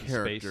because and they're not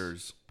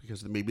characters.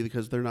 Because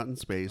they're not in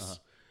space,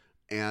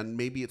 and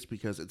maybe it's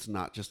because it's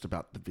not just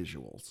about the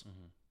visuals.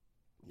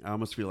 I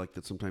almost feel like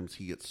that sometimes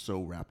he gets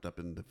so wrapped up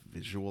in the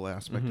visual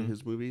aspect of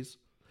his movies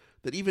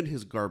that even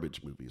his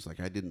garbage movies, like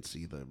I didn't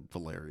see the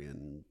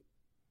Valerian,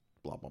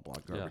 blah blah blah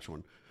garbage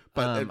one.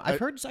 But I've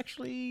heard it's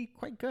actually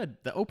quite good.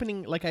 The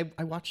opening, like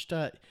I watched,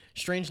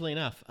 strangely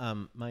enough,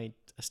 my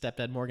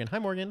stepdad Morgan, hi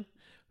Morgan,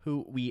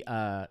 who we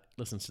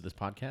listens to this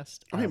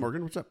podcast. Oh, hey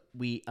Morgan, what's up?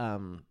 We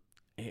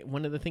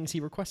one of the things he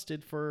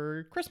requested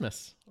for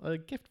Christmas, a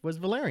gift, was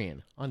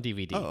Valerian on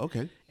DVD. Oh,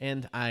 okay.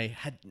 And I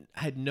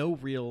had no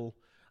real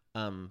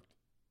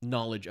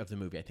knowledge of the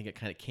movie. I think it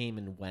kind of came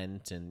and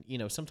went, and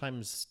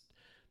sometimes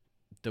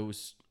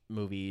those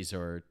movies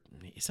or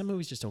some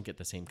movies just don't get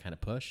the same kind of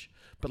push.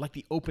 But like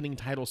the opening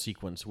title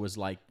sequence was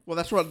like,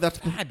 that's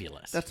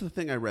fabulous. That's the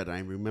thing I read. I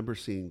remember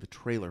seeing the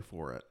trailer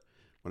for it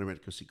when I went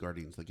to go see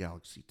Guardians of the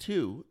Galaxy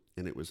 2,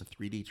 and it was a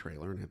 3D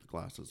trailer and I had the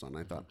glasses on.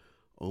 I thought,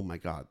 oh my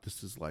God,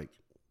 this is like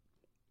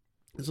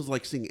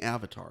seeing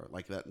Avatar,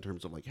 like that in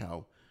terms of like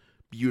how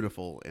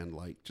beautiful and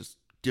like just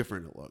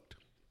different it looked.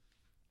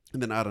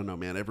 And then I don't know,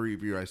 man, every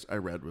review I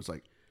read was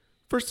like,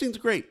 first scene's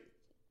great.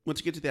 Once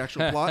you get to the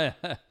actual plot,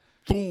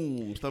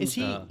 boom, thumbs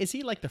down. Is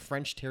he like the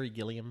French Terry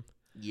Gilliam?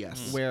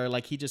 Yes. Where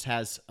like he just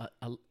has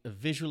a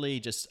visually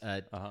just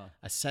a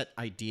set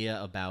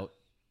idea about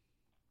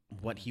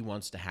what he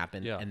wants to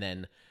happen, and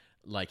then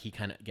like he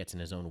kind of gets in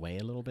his own way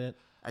a little bit.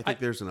 I think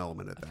there's an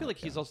element of that. I feel like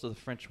he's also the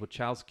French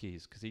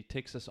Wachowskis because he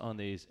takes us on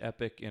these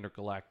epic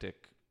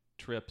intergalactic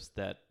trips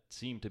that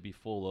seem to be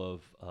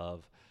full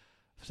of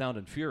sound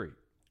and fury.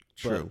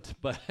 True.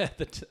 But at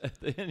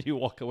the end, you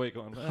walk away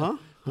going, The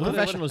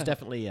Professional was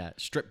definitely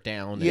stripped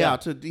down. Yeah,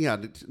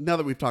 now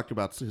that we've talked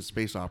about his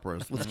space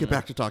operas, let's get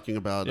back to talking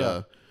about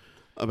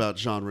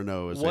Jean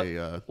Reno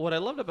as What I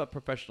loved about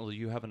Professional is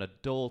you have an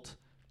adult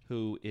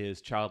who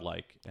is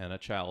childlike and a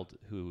child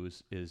who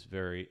is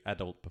very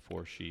adult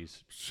before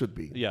she's should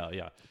be.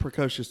 Yeah.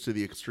 Precocious to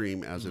the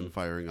extreme, as in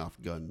firing off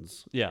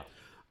guns. Yeah.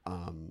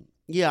 And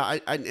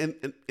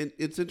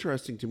it's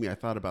interesting to me. I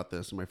thought about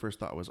this, and my first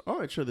thought was,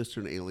 I'd show this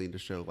to an alien to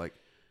show, like,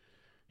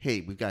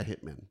 hey, we've got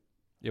hitmen.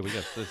 Yeah, we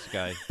got this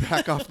guy.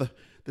 Back off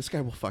this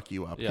guy will fuck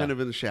you up, kind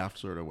of in a Shaft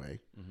sort of way.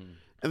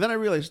 And then I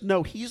realized,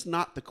 no, he's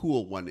not the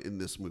cool one in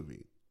this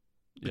movie.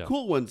 The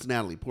cool one's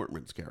Natalie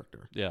Portman's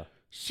character. Yeah.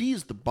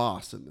 She's the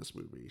boss in this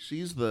movie.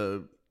 She is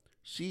the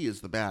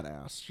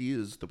badass. She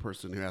is the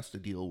person who has to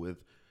deal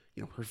with,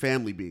 her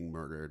family being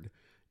murdered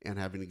and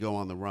having to go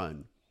on the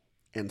run,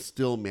 and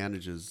still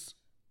manages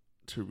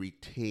to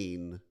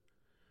retain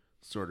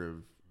sort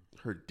of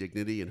her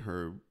dignity and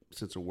her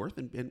sense of worth,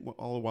 and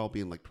all the while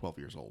being like 12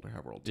 years old or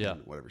however old,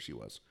 10, whatever she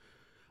was.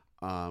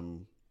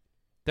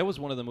 That was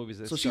one of the movies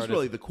that So started, she's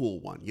really the cool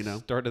one, you know?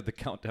 started the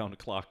countdown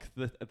clock.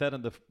 That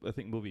and the, I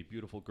think, movie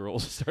Beautiful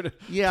Girls started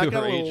Yeah, to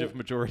got her a age little- of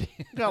majority.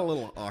 Got a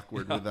little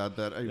awkward without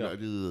that.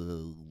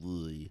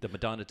 The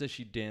Madonna, does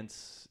she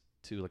dance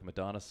to like a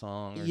Madonna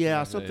song? Or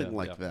Yeah, something something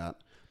like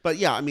that. But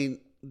yeah, I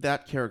mean,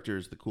 that character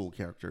is the cool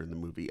character in the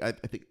movie. I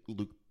think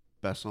Luc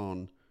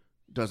Besson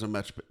does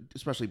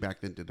especially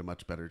back then, did a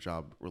much better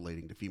job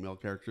relating to female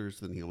characters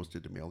than he almost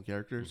did to male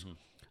characters.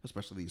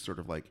 Especially these sort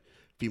of like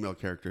female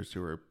characters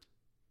who are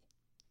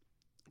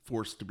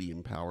forced to be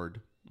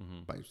empowered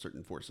by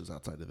certain forces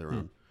outside of their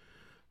own.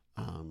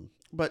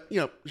 But, you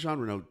know, Jean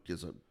Reno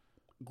gives a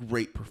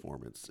great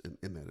performance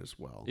in that as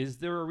well. Is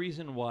there a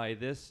reason why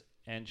this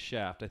and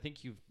Shaft? I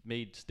think you've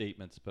made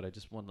statements, but I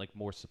just want like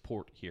more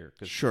support here.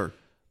 Sure.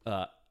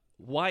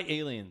 Why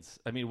Aliens?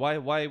 I mean,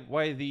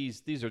 why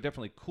these? These are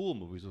definitely cool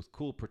movies with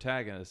cool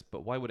protagonists,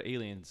 but why would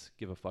Aliens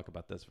give a fuck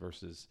about this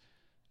versus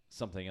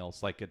something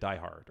else like a Die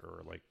Hard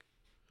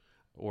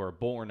or a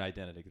Bourne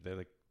Identity? They're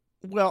like,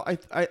 well,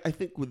 I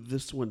think with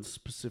this one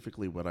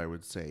specifically, what I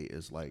would say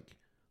is like,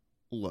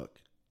 look,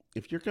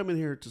 if you're coming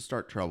here to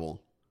start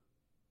trouble,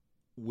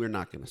 we're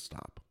not going to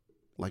stop.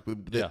 Like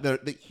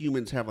the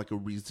humans have like a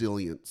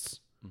resilience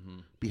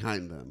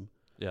behind them.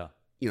 Yeah.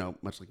 You know,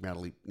 much like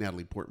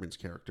Natalie Portman's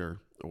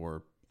character,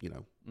 or you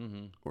know,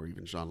 or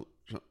even Jean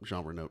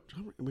Reno.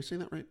 Am I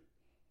saying that right?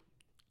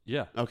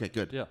 Yeah. Okay,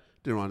 good. Yeah.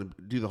 Didn't want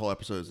to do the whole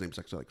episode. His name's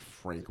actually like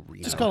Frank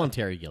Reno. Just call him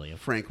Terry Gilliam.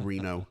 Frank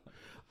Reno.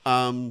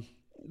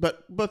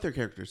 But both their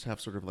characters have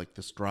sort of like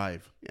this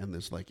drive and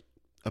this like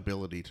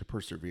ability to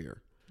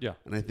persevere. Yeah.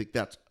 And I think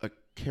that's a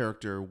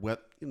character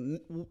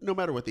no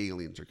matter what the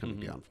aliens are coming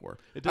down for.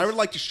 I would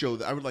like to show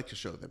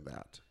them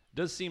that. It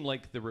does seem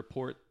like the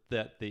report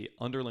that the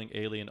underling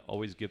alien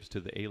always gives to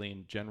the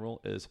alien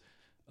general is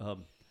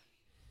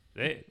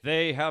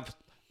they have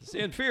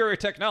inferior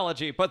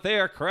technology, but they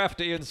are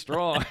crafty and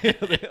strong.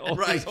 They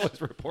always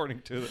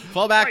reporting to them.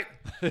 Fall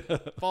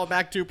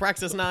back to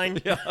Praxis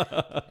 9.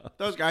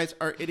 Those guys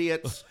are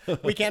idiots.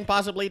 We can't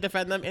possibly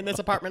defend them in this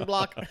apartment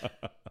block.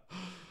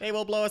 They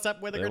will blow us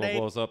up with a grenade. They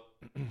will blow us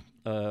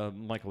up.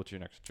 Michael, what's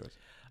your next choice?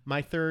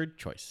 My third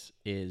choice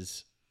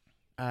is,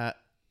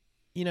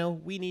 you know,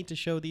 we need to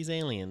show these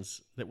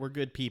aliens that we're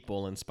good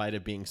people in spite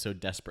of being so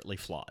desperately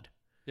flawed.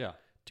 Yeah.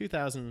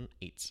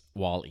 2008's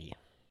Wall-E.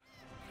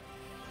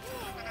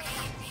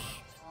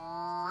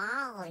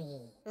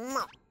 Wall-E.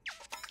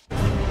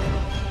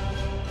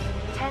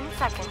 10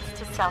 seconds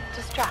to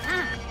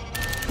self-destruct.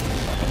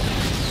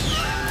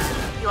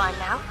 You are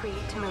now free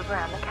to move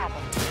around the cabin.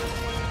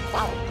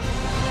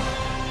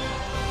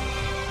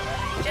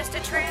 Just a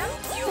trim?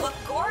 You look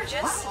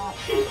gorgeous.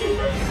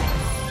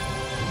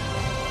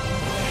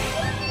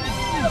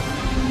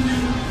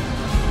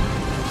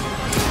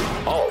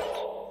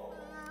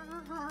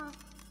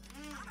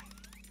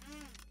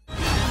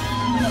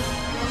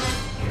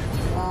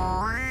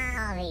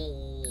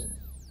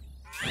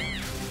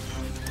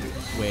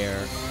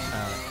 Where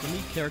the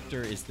lead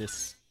character is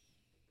this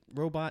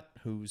robot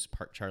who's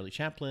part Charlie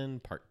Chaplin,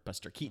 part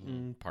Buster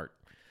Keaton, part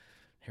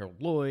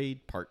Harold Lloyd,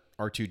 part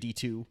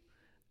R2-D2.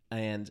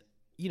 And,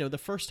 you know, the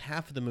first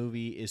half of the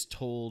movie is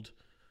told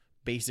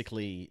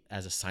basically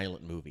as a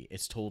silent movie.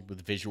 It's told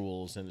with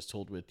visuals and it's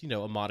told with, you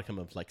know, a modicum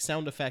of like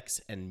sound effects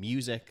and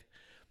music,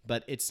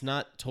 but it's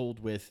not told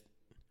with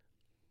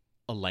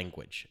a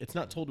language. It's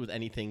not told with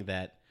anything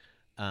that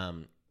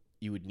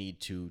you would need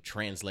to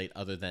translate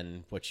other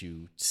than what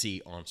you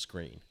see on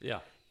screen. Yeah.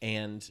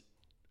 And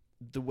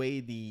the way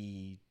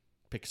the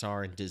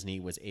Pixar and Disney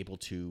was able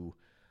to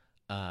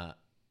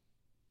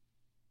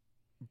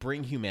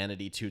bring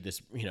humanity to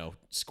this, you know,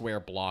 square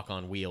block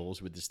on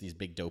wheels with these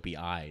big dopey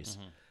eyes.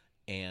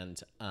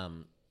 And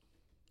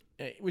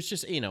it was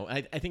just, you know,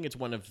 I think it's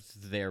one of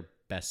their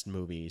best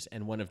movies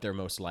and one of their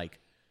most like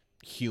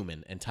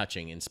human and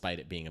touching, in spite of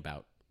it being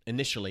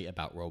initially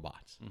about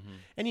robots.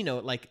 And, you know,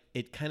 like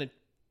it kind of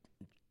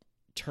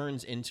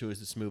turns into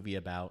this movie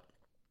about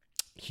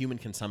human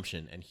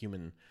consumption and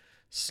human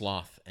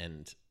sloth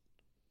and,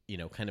 you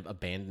know, kind of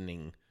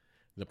abandoning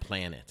the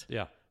planet.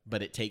 Yeah.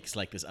 But it takes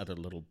like this other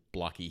little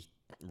blocky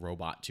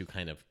robot to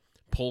kind of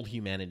pull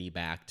humanity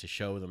back to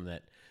show them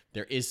that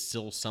there is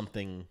still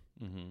something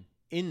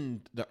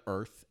in the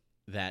earth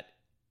that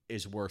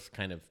is worth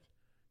kind of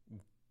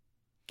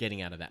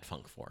getting out of that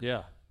funk for.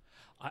 Yeah.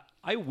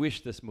 I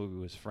wish this movie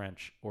was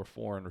French or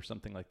foreign or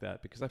something like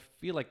that, because I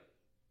feel like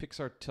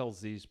Pixar tells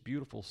these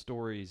beautiful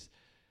stories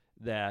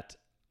that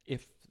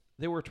if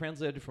they were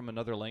translated from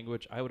another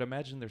language, I would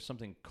imagine there's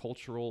something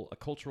a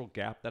cultural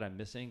gap that I'm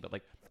missing. But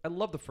like, I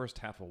love the first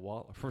half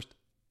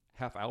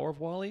hour of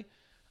WALL-E.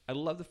 I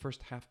love the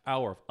first half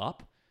hour of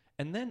Up,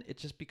 and then it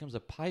just becomes a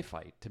pie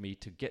fight to me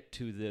to get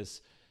to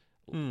this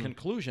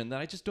conclusion that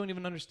I just don't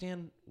even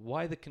understand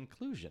why the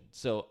conclusion.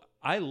 So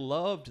I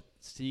loved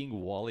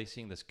seeing WALL-E,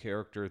 seeing this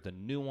character, the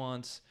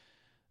nuance,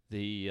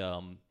 the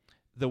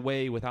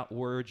way without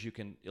words you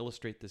can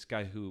illustrate this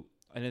guy who,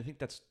 and I think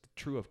that's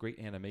true of great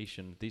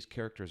animation. These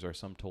characters are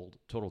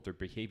total of their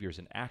behaviors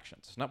and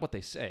actions. It's not what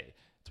they say,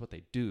 it's what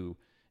they do.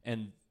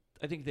 And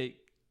I think they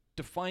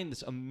define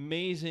this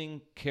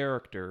amazing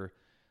character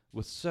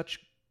with such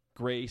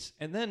grace,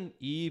 and then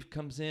Eve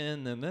comes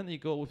in, and then you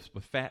go with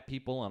fat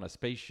people on a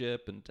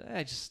spaceship, and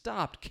I just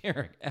stopped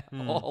caring at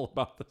all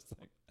about this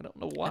thing. I don't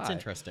know why. That's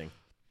interesting.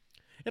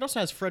 It also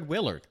has Fred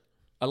Willard.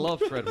 I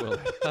love Fred Willard.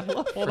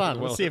 Hold on,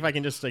 let's see if I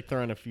can just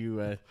throw in a few.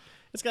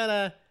 It's got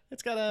a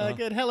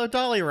good Hello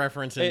Dolly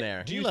reference in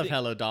there. Do you love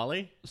Hello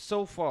Dolly?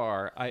 So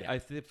far, I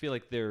feel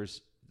like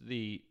there's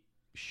the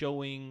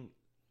showing.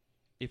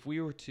 If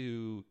we were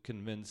to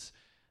convince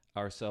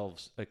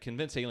aliens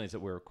that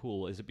we're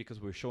cool, is it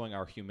because we're showing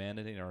our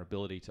humanity and our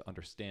ability to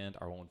understand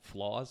our own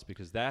flaws?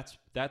 Because that's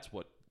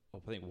what I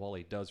think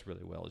WALL-E does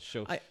really well, is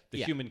show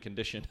the human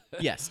condition.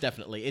 Yes,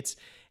 definitely.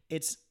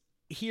 It's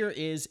here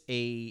is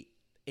a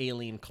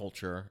alien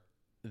culture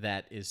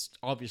that is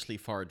obviously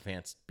far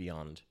advanced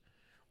beyond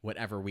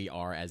whatever we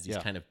are as these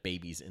kind of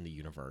babies in the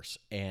universe.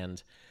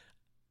 And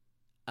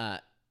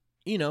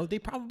they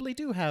probably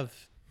do have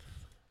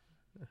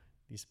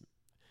these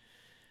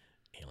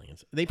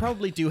aliens. They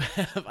probably do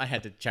have. I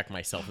had to check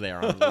myself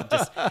there on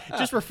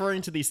just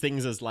referring to these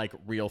things as like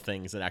real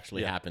things that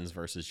actually happens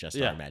versus just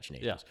our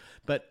imaginations. Yeah.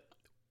 But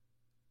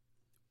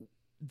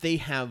they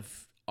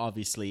have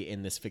obviously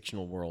in this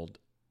fictional world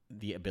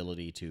the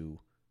ability to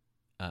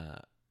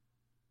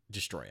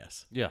destroy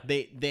us. Yeah.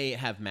 They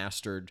have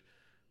mastered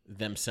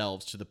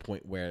themselves to the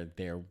point where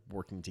they're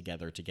working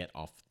together to get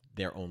off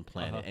their own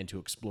planet and to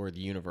explore the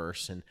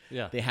universe, and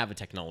they have a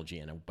technology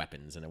and a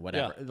weapons and a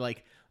whatever.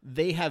 Like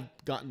they have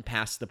gotten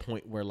past the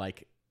point where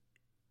like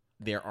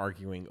they're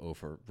arguing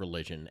over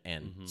religion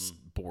and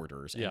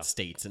borders and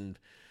states, and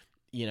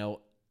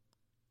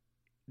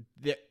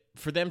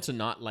for them to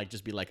not like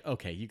just be like,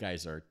 okay, you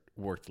guys are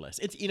worthless.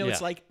 It's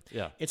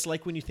it's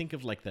like when you think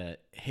of like the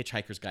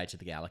Hitchhiker's Guide to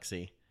the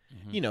Galaxy.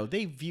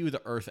 They view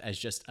the Earth as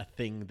just a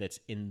thing that's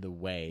in the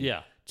way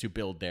to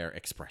build their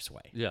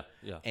expressway. Yeah.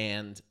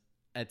 And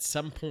at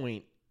some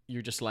point,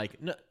 you're just like,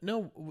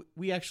 no,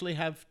 we actually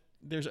have.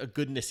 There's a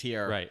goodness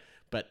here, right?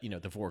 But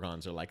the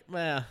Vorgons are like,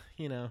 well,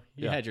 you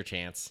had your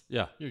chance.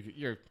 Yeah,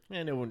 you're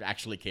no one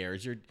actually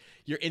cares.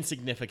 You're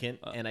insignificant,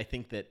 and I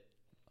think that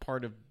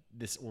part of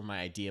this, or my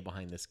idea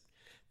behind this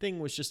thing,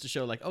 was just to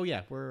show like, oh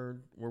yeah, we're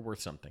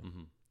worth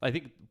something. I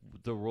think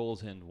the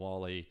roles in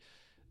WALL-E,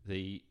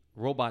 the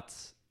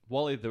robots.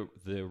 WALL-E,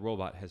 the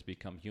robot has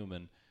become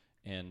human,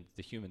 and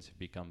the humans have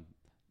become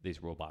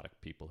these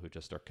robotic people who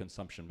just are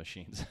consumption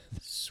machines.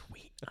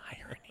 Sweet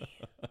irony.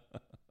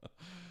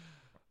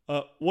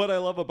 What I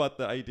love about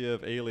the idea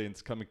of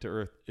aliens coming to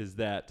Earth is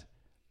that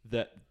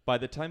by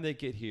the time they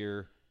get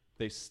here,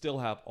 they still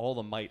have all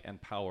the might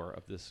and power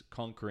of this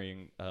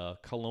conquering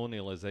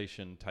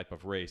colonialization type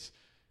of race.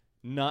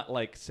 Not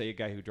like, say, a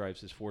guy who drives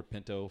his Ford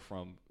Pinto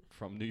from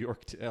New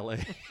York to LA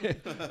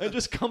and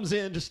just comes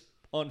in just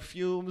on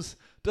fumes,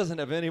 doesn't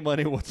have any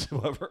money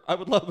whatsoever. I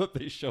would love if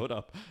they showed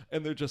up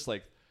and they're just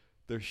like,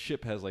 their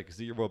ship has like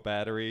 0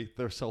 battery.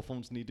 Their cell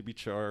phones need to be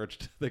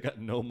charged. They got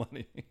no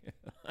money.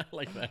 I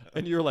like that.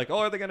 And you're like, oh,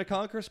 are they going to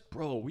conquer us?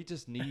 Bro, we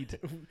just need...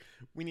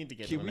 we need to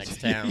get to the next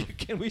town.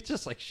 Can we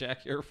just like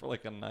shack here for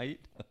like a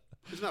night?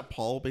 Isn't that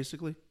Paul,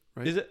 basically?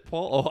 Right? Is it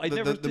Paul? Oh, I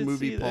never the did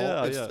movie see Paul.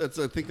 that.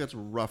 I think that's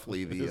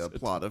roughly the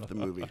plot of the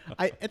movie.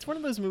 It's one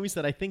of those movies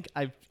that I think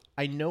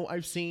I know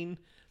I've seen,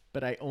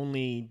 but I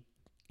only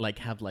like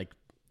have like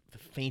the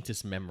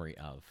faintest memory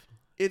of.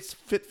 It's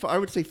I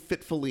would say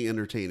fitfully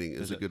entertaining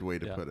is a good way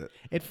to put it.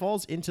 It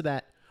falls into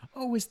that.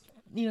 Oh, was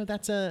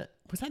that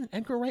an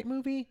Edgar Wright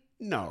movie?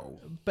 No,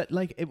 but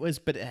like it was.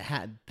 But it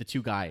had the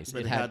two guys.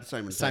 But it had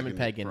Simon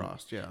Pegg and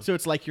Frost. Yeah. So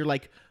it's like you're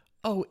like,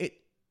 oh, it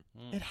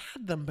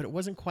had them, but it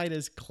wasn't quite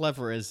as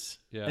clever as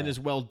and as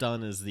well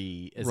done as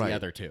the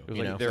other two. It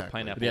was like their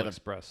Pineapple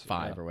Express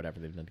 5 or whatever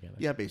they've done together.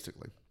 Yeah,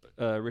 basically.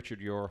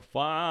 Richard, your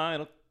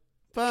final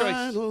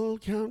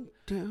countdown.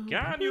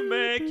 Can you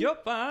make your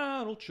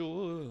final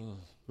choice?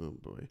 Oh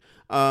boy.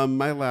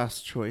 My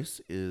last choice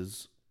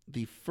is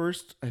the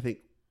first, I think,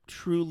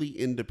 truly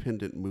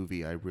independent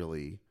movie I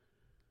really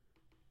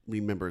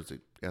remember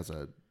as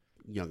a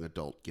young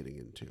adult getting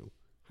into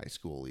high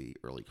school-y,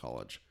 early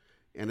college.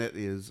 And it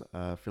is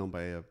a film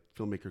by a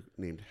filmmaker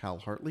named Hal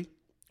Hartley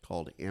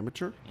called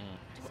Amateur.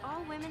 Do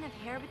all women have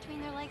hair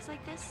between their legs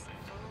like this?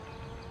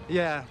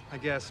 Yeah, I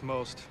guess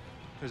most.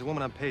 There's a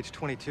woman on page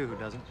 22 who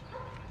doesn't.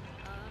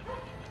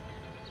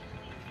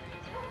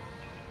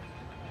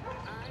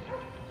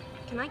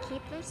 Can I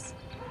keep this?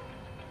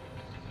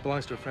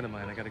 Belongs to a friend of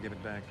mine. I gotta give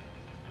it back.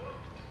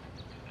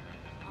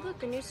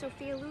 Look, a new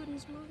Sophia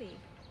Loden's movie.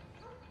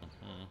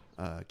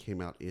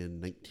 Came out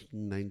in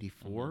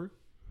 1994.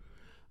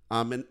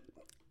 And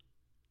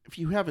if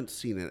you haven't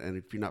seen it, and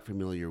if you're not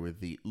familiar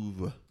with the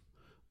oeuvre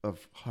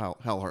of Hal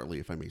Hartley,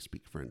 if I may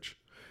speak French,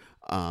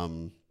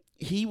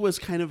 he was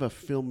kind of a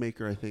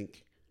filmmaker, I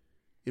think.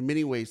 In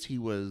many ways, he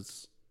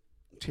was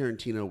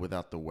Tarantino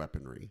without the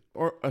weaponry,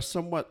 or a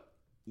somewhat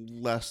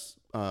less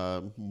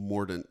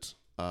mordant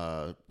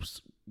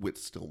Whit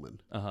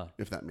Stillman,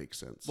 if that makes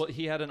sense. Well,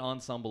 he had an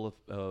ensemble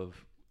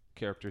of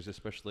characters,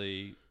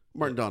 especially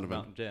Martin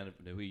Donovan,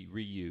 who he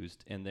reused,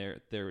 and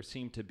there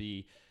seemed to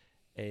be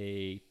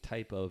a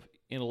type of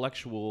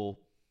intellectual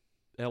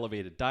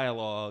elevated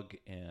dialogue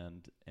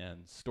and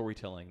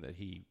storytelling that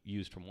he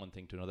used from one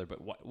thing to another.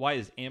 But why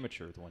is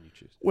Amateur the one you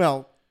choose?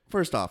 Well,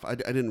 first off,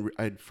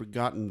 I'd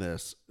forgotten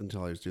this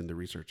until I was doing the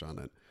research on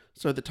it.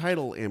 So the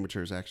title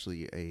Amateur is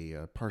actually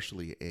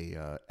partially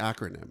a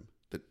acronym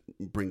that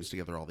brings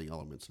together all the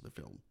elements of the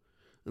film.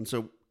 And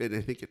so I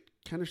think it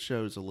kind of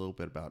shows a little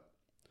bit about,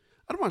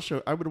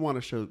 I would want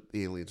to show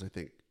the aliens, I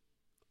think,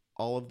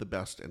 all of the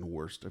best and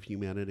worst of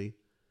humanity.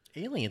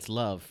 Aliens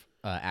love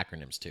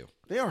acronyms too.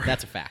 They are.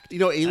 That's a fact. You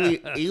know,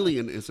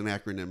 alien is an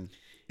acronym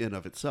in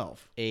of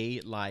itself. A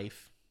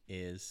life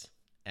is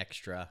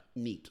extra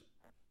neat.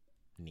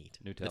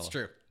 Nutella. That's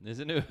true. Is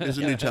it new? Is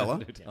it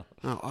Nutella? Nutella.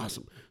 Oh,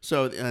 awesome.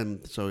 So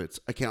it's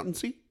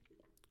accountancy,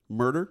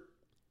 murder,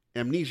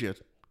 amnesia,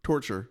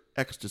 torture,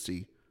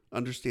 ecstasy,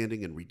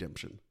 understanding, and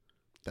redemption.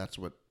 That's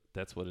what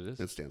it is.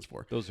 It stands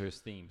for. Those are his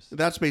themes.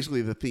 That's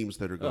basically the themes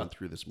that are going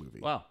through this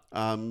movie. Wow.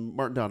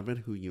 Martin Donovan,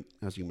 who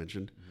as you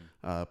mentioned,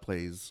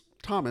 plays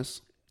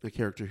Thomas, a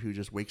character who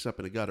just wakes up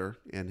in a gutter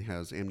and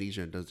has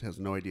amnesia and has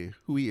no idea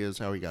who he is,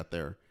 how he got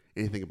there,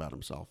 anything about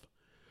himself.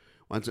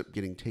 Winds up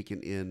getting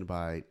taken in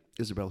by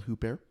Isabelle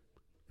Huppert,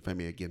 if I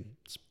may again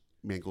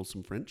mangle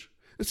some French.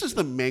 This is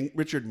the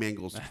Richard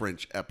Mangles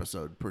French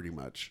episode, pretty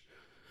much.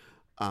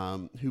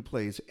 Who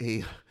plays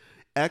a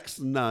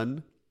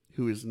ex-nun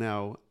who is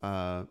now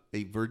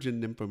a virgin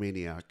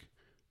nymphomaniac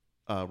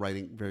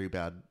writing very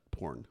bad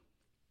porn.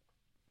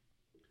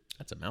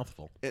 That's a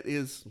mouthful. It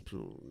is.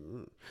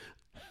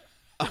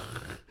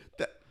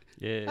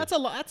 Yeah. That's a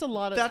lot. That's a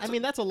lot of.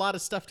 That's a lot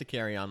of stuff to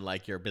carry on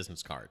like your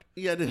business card.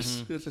 Yeah, it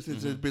is. Mm-hmm.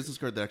 It's a business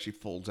card that actually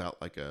folds out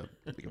like a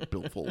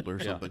billfold or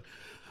something.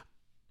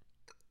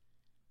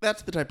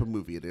 That's the type of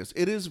movie it is.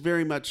 It is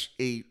very much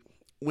a.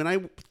 When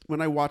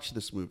I watched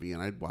this movie,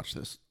 and I'd watched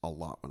this a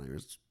lot when I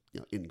was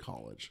in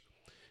college.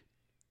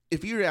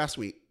 If you were to ask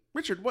me,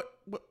 Richard, what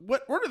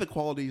are the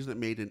qualities that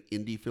made an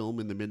indie film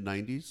in the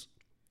mid-90s?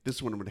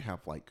 This one would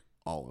have like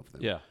all of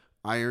them. Yeah.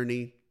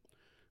 Irony,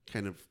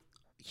 kind of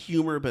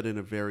humor, but in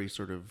a very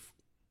sort of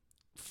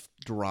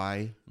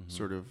dry,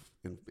 sort of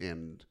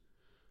and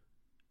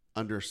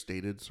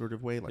understated sort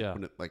of way. Like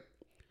when it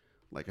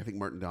like I think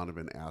Martin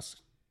Donovan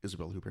asked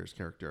Isabelle Huppert's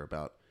character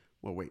about,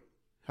 well, wait,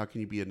 how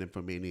can you be a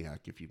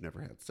nymphomaniac if you've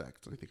never had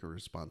sex? And I think her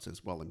response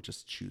is, well, I'm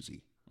just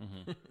choosy.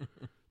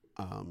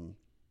 Mm-hmm.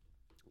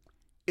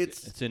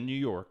 It's in New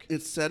York.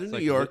 It's set in New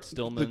like York.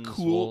 The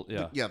cool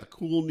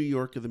New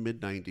York of the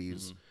mid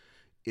 '90s.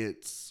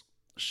 It's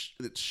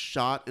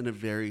shot in a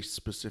very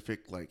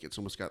specific, like it's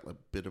almost got a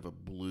bit of a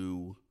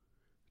blue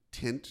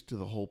tint to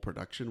the whole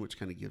production, which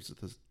kind of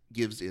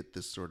gives it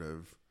this sort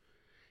of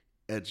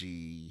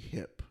edgy,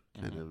 hip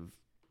kind of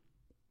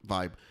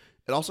vibe.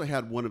 It also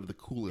had one of the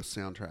coolest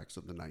soundtracks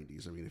of the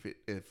 '90s. I mean,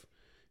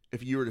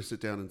 if you were to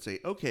sit down and say,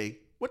 okay,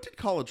 what did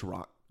college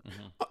rock?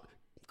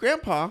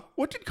 Grandpa,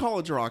 what did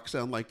college rock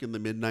sound like in the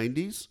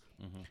mid-'90s?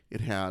 It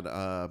had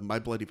My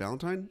Bloody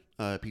Valentine,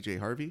 PJ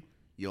Harvey,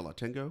 Yo La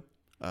Tengo,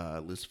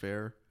 Liz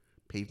Phair,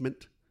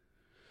 Pavement.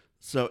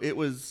 So it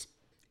was,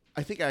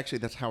 I think actually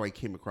that's how I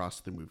came across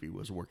the movie,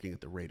 was working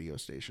at the radio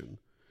station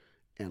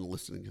and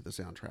listening to the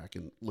soundtrack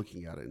and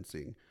looking at it and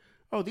seeing,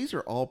 oh, these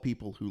are all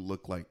people who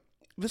look like,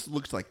 this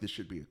looks like this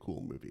should be a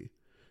cool movie.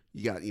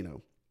 You got,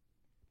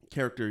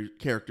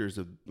 characters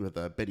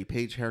with Betty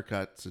Page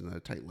haircuts and a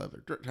tight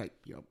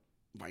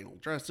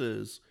vinyl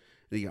dresses.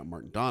 And you got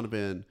Martin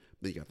Donovan.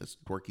 Then you got this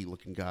dorky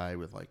looking guy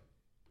with like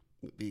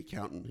the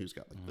accountant who's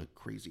got like the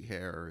crazy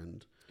hair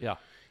and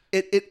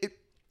it.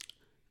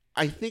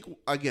 I think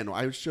again,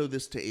 I would show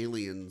this to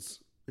aliens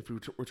if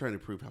we're trying to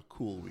prove how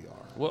cool we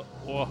are.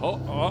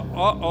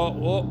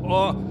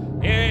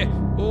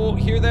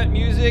 Hear that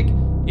music?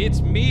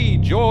 It's me,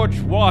 George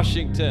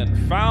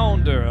Washington,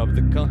 founder of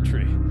the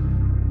country.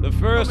 The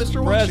first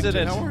Mr.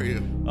 president.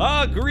 Washington, how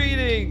are you?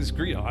 Greetings.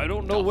 I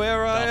don't know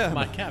where I am.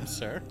 My cap,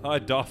 sir. I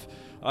doff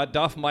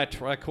my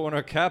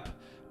tricorner cap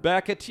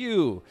back at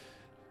you.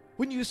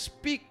 When you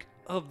speak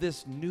of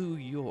this New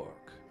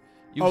York,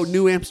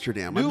 New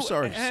Amsterdam. I'm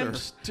sorry, sir.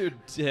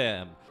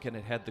 Amsterdam. And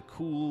it had the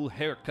cool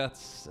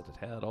haircuts. And it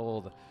had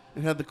all the.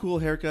 It had the cool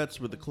haircuts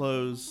with the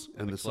clothes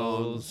and the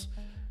songs.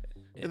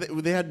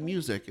 They had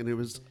music, and it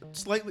was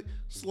slightly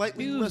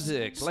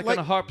music, less, like on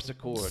a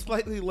harpsichord.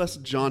 Slightly less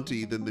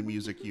jaunty than the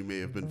music you may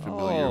have been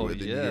familiar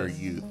with in your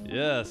youth.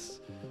 Yes.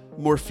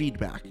 More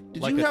feedback.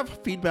 Did you have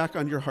feedback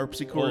on your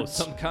harpsichord?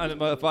 Some kind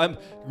of. If I'm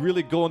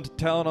really going to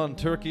town on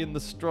Turkey in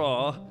the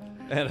Straw,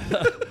 and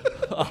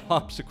a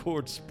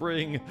harpsichord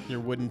spring,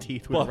 your wooden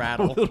teeth would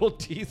rattle. Little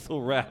teeth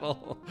will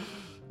rattle.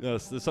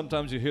 Yes.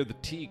 Sometimes you hear the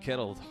tea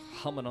kettle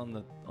humming on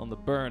the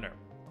burner.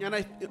 And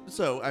I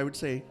would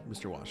say,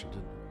 Mr.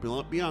 Washington,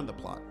 beyond the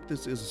plot,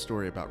 this is a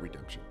story about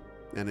redemption.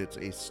 And it's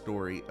a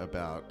story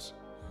about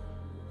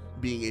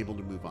being able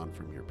to move on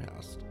from your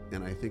past.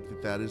 And I think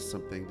that is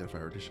something that if I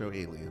were to show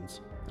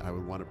aliens, I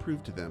would want to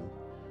prove to them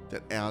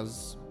that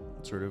as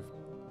sort of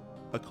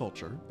a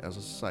culture, as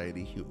a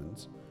society,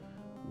 humans,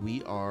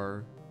 we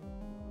are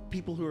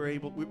people who are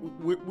able,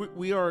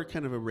 we are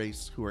kind of a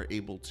race who are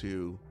able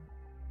to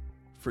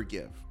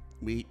forgive.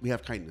 We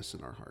have kindness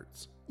in our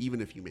hearts,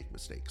 even if you make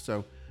mistakes.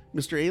 So,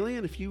 Mr.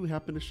 Alien, if you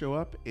happen to show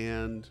up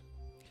and,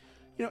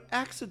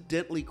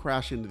 accidentally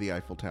crash into the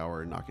Eiffel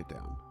Tower and knock it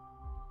down.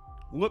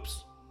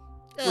 Whoops.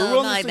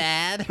 Oh, my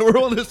bad. We're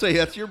willing to say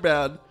that's your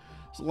bad.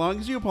 As long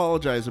as you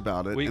apologize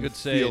about it, We and could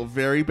say feel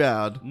very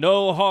bad.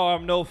 No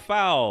harm, no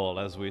foul,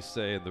 as we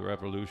say in the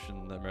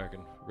Revolution, the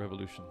American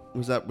Revolution.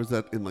 Was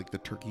that in like the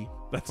turkey?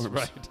 That's forms?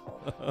 right.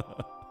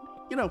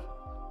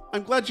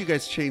 I'm glad you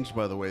guys changed,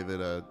 by the way,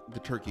 that the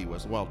turkey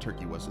was wild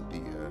turkey wasn't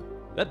the.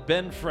 That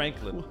Ben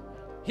Franklin,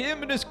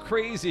 him and his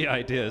crazy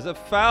ideas, a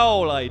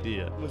foul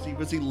idea.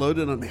 Was he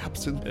loaded on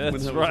absinthe?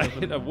 That's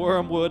right, a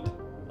wormwood.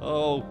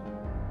 Oh,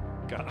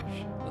 gosh.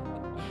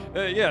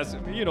 Yes,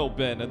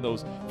 Ben and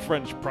those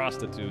French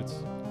prostitutes.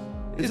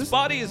 His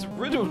body is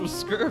riddled with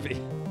scurvy.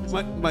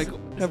 Michael,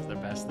 this is the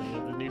best thing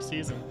of the new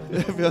season.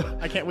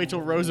 I can't wait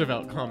till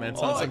Roosevelt comments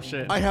on some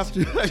shit. I have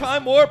to.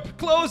 Time warp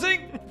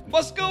closing.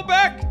 Must go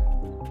back.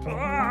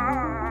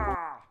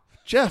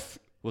 Jeff,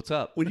 what's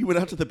up? When you went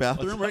out to the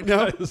bathroom right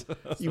now,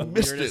 you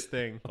missed it.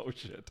 Thing. Oh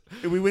shit!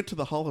 And we went to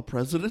the Hall of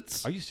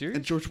Presidents. Are you serious?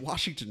 And George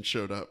Washington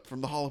showed up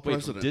from the Hall of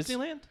Wait, from Presidents.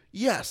 Disneyland?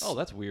 Yes. Oh,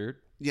 that's weird.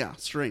 Yeah,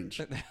 strange.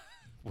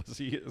 Was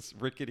he as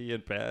rickety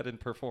and bad in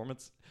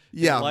performance?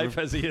 Yeah, in life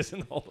as he is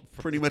in the Hall of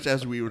Presidents? Pretty much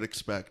as we would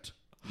expect.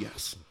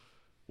 Yes.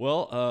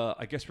 Well,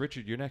 I guess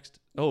Richard, you're next.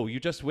 Oh, you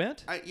just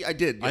went? I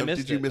did. I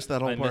missed Did you miss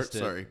that whole part? Missed it.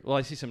 Sorry. Well,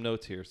 I see some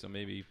notes here, so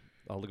maybe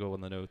I'll go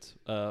on the notes.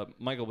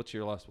 Michael, what's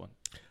your last one?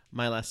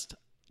 My last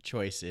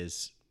choice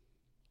is,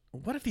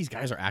 what if these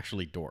guys are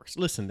actually dorks?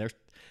 Listen, they're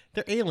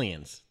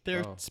aliens.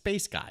 They're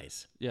space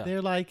guys. Yeah.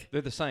 They're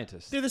the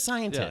scientists. They're the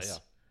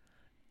scientists.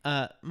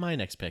 Yeah. My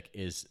next pick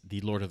is the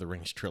Lord of the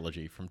Rings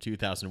trilogy from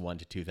 2001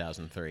 to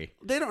 2003.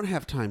 They don't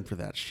have time for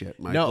that shit,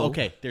 Michael. No,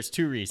 okay. There's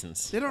two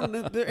reasons. They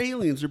don't. They're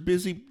aliens. They're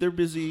busy. They're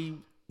busy.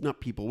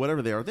 Not people.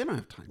 Whatever they are. They don't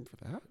have time for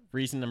that.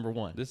 Reason number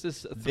one. This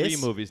is three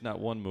movies,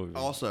 not one movie.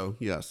 Also,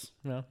 yes.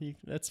 Well,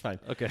 that's fine.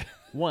 Okay.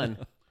 One,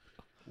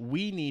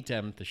 we need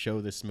them to show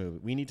this movie.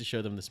 We need to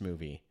show them this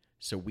movie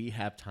so we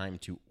have time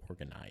to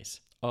organize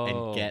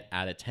and get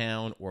out of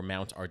town or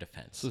mount our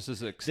defense. So this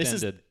is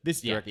extended.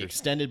 The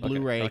extended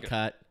Blu-ray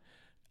cut.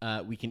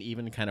 We can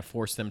even kind of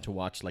force them to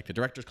watch like the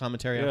director's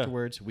commentary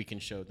afterwards. We can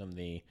show them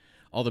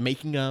all the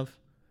making of.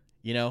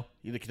 They'll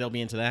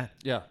be into that.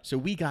 Yeah. So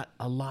we got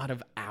a lot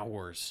of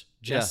hours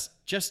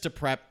just to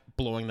prep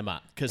blowing them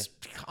up. Because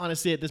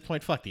honestly, at this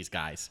point, fuck these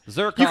guys.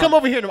 Zircon. You come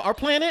over here to our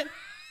planet.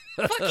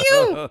 Fuck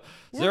you.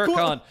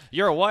 Zircon,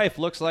 your wife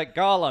looks like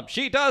Gollum.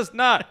 She does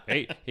not.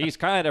 Hey, he's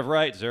kind of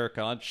right,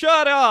 Zircon.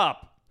 Shut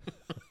up.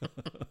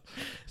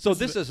 So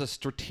this is a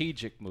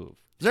strategic move.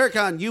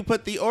 Zircon, you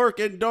put the orc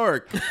in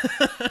dork.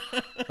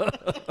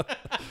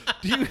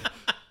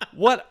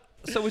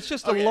 So it's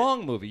just a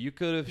long movie. You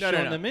could have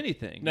shown them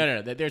anything.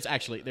 No. There's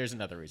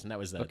another reason. That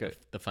was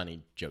the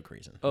funny joke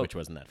reason, which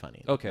wasn't that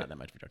funny. Okay. Not that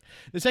much of a joke.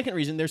 The second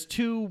reason, there's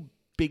two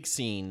big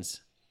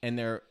scenes, and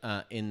they're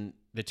in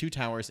the Two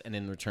Towers and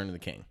in Return of the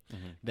King,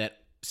 that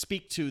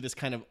speak to this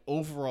kind of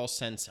overall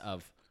sense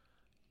of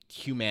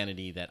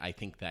humanity that I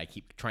think that I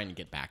keep trying to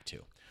get back to.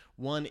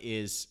 One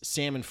is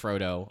Sam and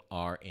Frodo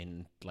are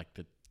in like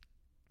the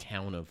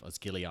town of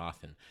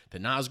Osgiliath, and the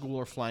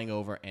Nazgul are flying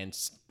over, and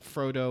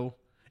Frodo...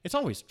 It's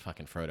always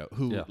fucking Frodo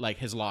who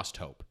has lost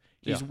hope.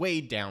 He's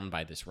weighed down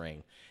by this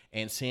ring,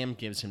 and Sam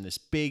gives him this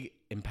big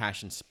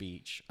impassioned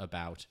speech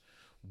about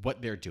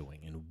what they're doing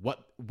and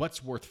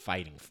what's worth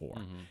fighting for.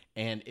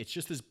 And it's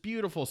just this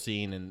beautiful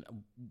scene, and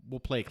we'll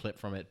play a clip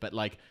from it. But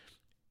like,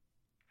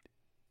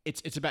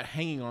 it's about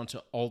hanging on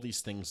to all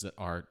these things that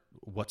are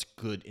what's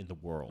good in the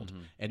world,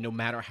 and no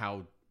matter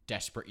how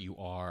desperate you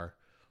are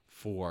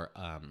for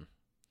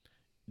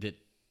that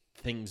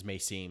things may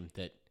seem,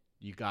 that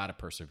you gotta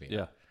persevere.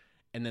 Yeah.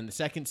 And then the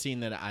second scene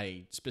that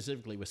I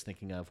specifically was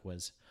thinking of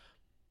was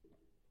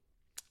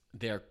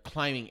they're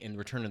climbing in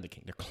Return of the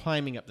King. They're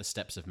climbing up the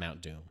steps of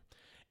Mount Doom.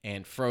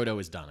 And Frodo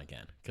is done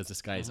again because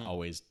this guy is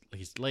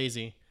he's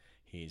lazy.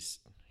 He's,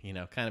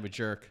 kind of a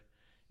jerk.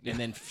 And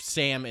then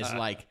Sam is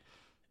like,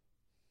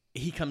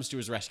 he comes to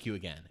his rescue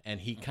again. And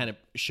he kind of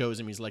shows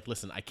him, he's like,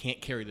 listen, I can't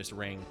carry this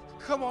ring.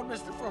 Come on,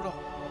 Mr. Frodo.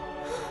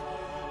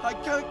 I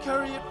can't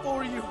carry it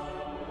for you.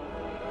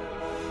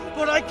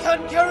 But I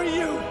can carry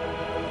you.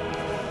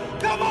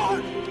 Come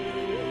on!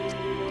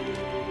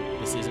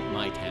 This isn't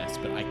my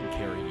task, but I can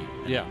carry you.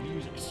 And the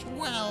music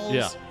swells.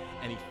 Yeah.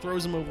 And he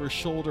throws him over his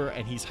shoulder,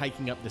 and he's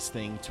hiking up this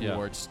thing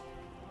towards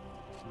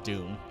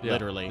Doom,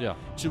 literally. Yeah.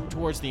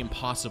 Towards the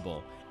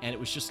impossible. And it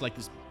was just like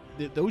this.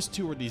 Those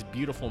two were these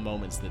beautiful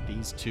moments that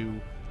these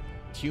two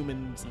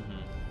humans,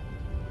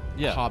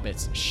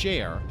 hobbits,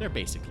 share. They're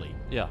basically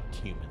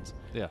humans.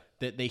 Yeah.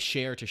 That they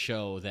share to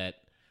show that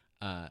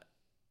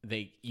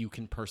you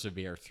can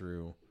persevere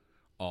through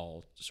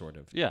all sort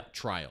of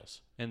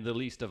trials. And the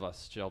least of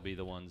us shall be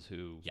the ones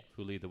who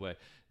lead the way.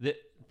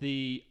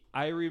 The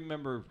I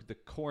remember the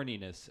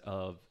corniness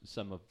of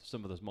some of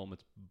those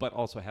moments, but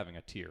also having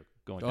a tear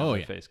going down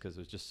my face because it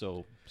was just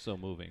so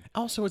moving.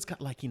 Also, it's got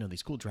like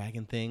these cool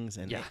dragon things,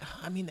 and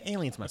I mean the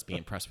aliens must be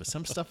impressed with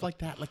some stuff like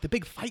that, like the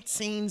big fight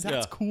scenes.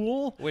 That's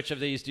cool. Which of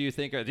these do you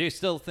think? Do you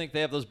still think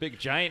they have those big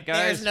giant guys?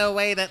 There's no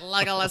way that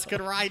Legolas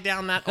could ride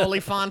down that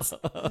Oliphant's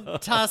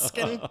tusk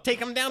and take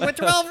him down with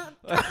 12.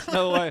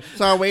 No way.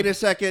 So wait a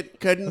second,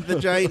 couldn't the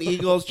giant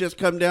eagles just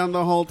come down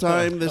the whole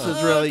time? This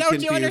is really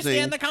confusing. Don't you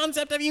understand the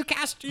concept of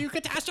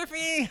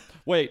catastrophe?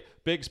 Wait,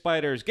 big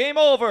spiders. Game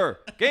over.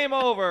 Game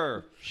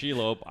over.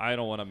 Shelob, I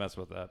don't want to mess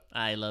with that.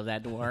 I love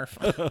that dwarf.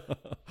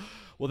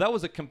 Well,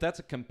 that's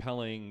a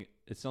compelling.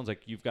 It sounds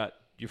like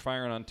you're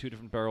firing on two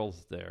different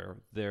barrels there.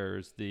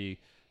 There's the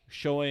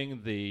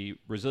showing the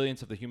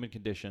resilience of the human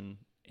condition,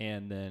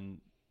 and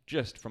then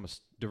just from a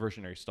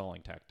diversionary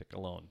stalling tactic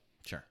alone.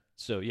 Sure.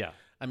 So yeah.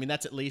 I mean,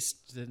 that's at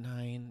least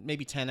 9,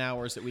 maybe 10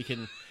 hours that we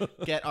can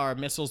get our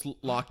missiles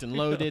locked and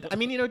loaded. I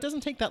mean, it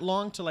doesn't take that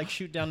long to like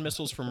shoot down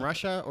missiles from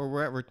Russia or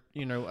wherever,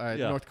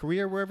 North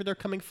Korea, wherever they're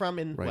coming from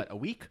in a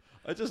week?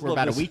 We're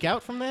about a week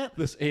out from that.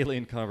 This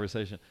alien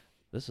conversation.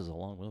 This is a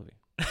long movie.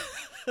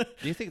 Do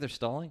you think they're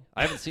stalling?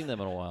 I haven't seen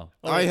them in a while.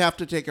 I have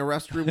to take a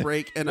restroom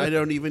break, and I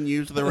don't even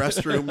use the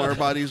restroom. Our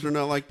bodies are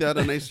not like that,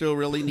 and I still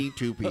really need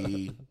to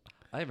pee.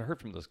 I haven't heard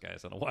from those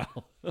guys in a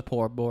while.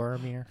 Poor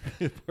Boromir.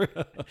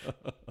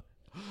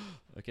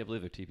 I can't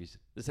believe they're TVs.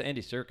 This is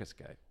Andy Serkis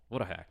guy.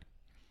 What a hack.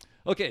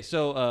 Okay,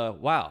 so,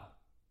 wow.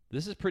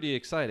 This is pretty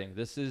exciting.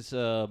 This is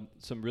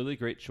some really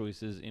great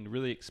choices in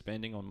really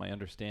expanding on my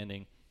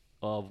understanding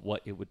of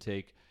what it would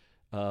take,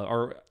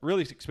 or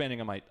really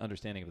expanding on my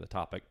understanding of the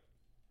topic,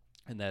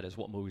 and that is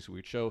what movies we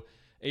would show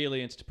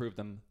aliens to prove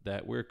them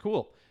that we're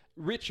cool.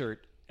 Richard,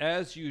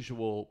 as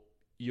usual,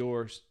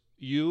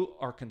 you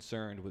are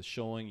concerned with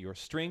showing your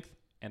strength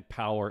and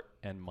power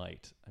and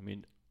might. I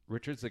mean,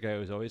 Richard's the guy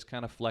who's always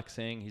kind of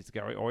flexing. He's the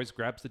guy who always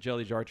grabs the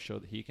jelly jar to show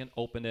that he can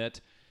open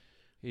it.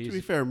 To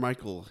be fair,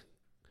 Michael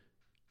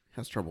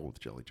has trouble with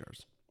jelly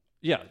jars.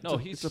 Yeah,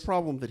 it's a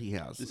problem that he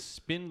has. It's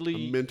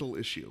spindly. A mental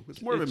issue.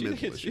 It's more of a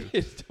mental issue.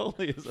 It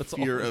totally is. That's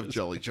fear of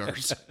jelly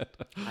jars.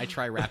 I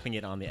try wrapping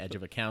it on the edge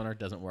of a counter.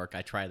 Doesn't work.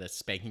 I try the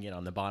spanking it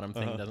on the bottom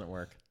thing. Doesn't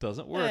work.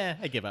 Doesn't work.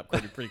 I give up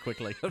pretty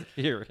quickly.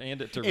 Here,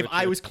 hand it to Richard. If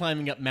I was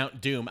climbing up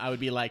Mount Doom, I would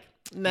be like,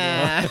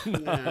 nah,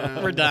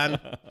 we're done.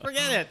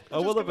 Forget it.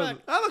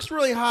 That looks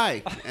really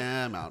high.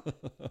 I'm out.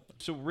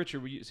 So,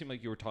 Richard, it seemed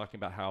like you were talking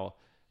about how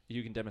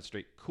you can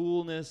demonstrate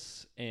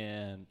coolness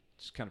and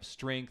just kind of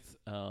strength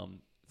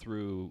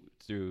through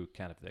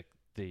kind of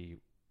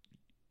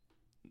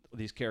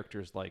these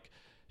characters like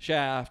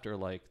Shaft or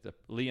like the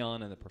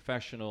Leon and the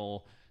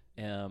Professional,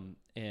 and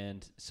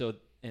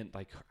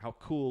like how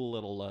cool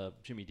little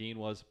Jimmy Dean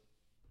was.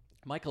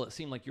 Michael, it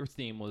seemed like your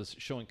theme was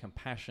showing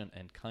compassion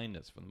and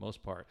kindness for the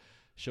most part,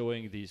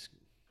 showing these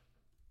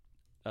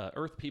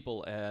Earth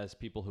people as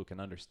people who can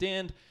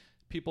understand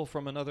people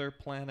from another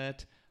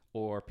planet,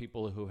 or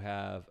people who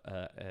have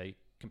a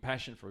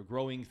compassion for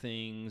growing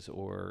things,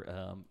 or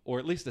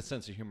at least a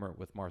sense of humor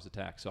with Mars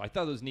Attacks. So I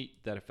thought it was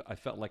neat that I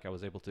felt like I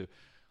was able to,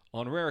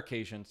 on rare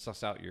occasions,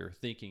 suss out your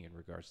thinking in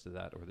regards to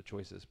that or the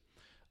choices.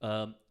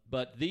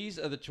 But these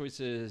are the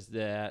choices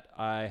that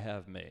I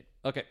have made.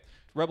 Okay,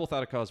 Rebel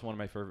Without a Cause is one of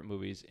my favorite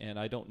movies, and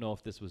I don't know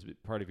if this was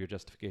part of your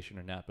justification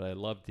or not, but I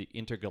loved the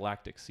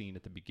intergalactic scene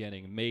at the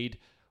beginning. Made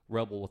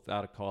Rebel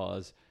Without a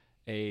Cause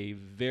a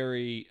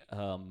very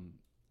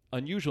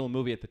unusual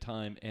movie at the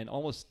time, and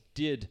almost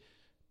did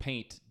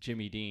paint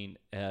Jimmy Dean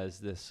as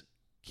this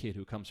kid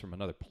who comes from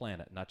another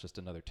planet, not just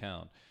another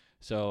town.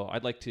 So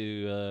I'd like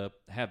to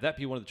have that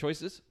be one of the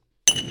choices.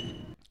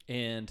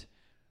 And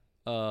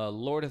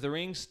Lord of the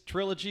Rings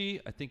trilogy,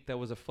 I think that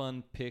was a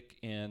fun pick,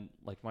 and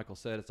like Michael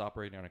said, it's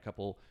operating on a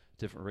couple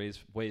different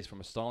ways from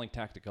a stalling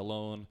tactic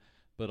alone,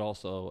 but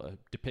also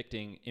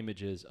depicting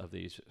images of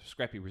these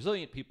scrappy,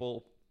 resilient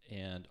people,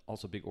 and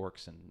also big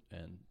orcs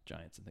and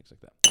giants and things like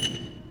that.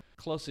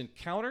 Close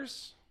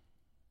Encounters,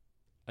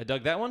 I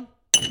dug that one.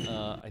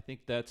 I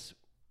think that's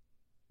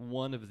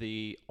one of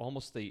it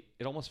almost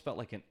felt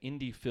like an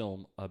indie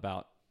film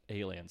about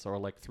aliens, or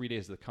like 3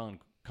 Days of the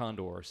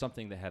Condor, or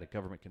something that had a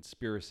government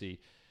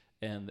conspiracy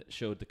and that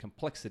showed the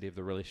complexity of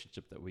the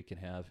relationship that we can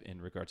have in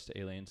regards to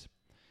aliens.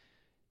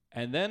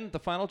 And then the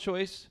final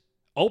choice,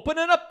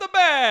 opening up the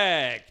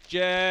bag.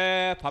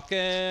 Jeff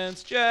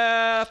Hopkins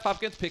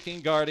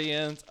picking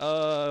Guardians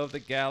of the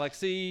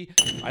Galaxy.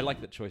 I like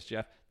that choice,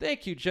 Jeff.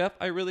 Thank you, Jeff.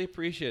 I really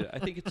appreciate it. I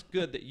think it's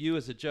good that you,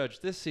 as a judge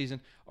this season,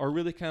 are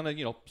really kind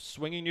of,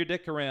 swinging your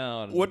dick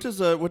around. What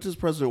does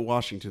President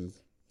Washington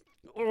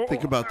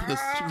think about this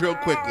real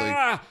quickly?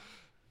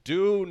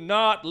 Do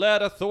not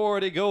let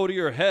authority go to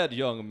your head,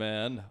 young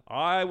man.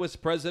 I was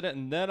president,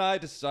 and then I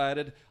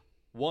decided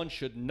one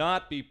should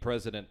not be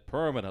president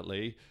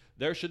permanently.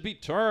 there should be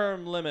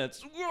term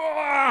limits.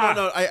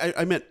 No,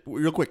 I meant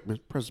real quick, Mr.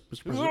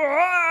 President.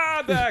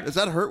 Back. Does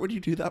that hurt when you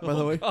do that, by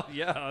the way? God,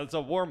 yeah, it's a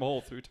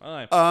wormhole through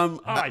time.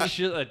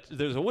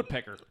 There's a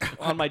woodpecker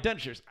on my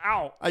dentures.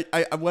 Ow.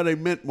 What I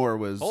meant more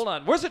was... Hold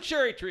on. Where's the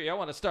cherry tree? I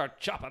want to start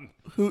chopping.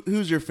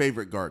 Who's your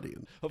favorite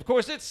Guardian? Of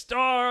course, it's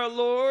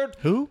Star-Lord.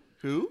 Who?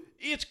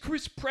 It's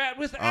Chris Pratt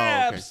with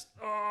abs.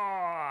 Okay.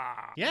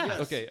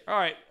 Yes. Okay. All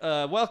right.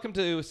 Welcome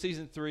to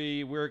season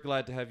 3. We're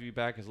glad to have you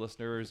back as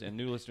listeners, and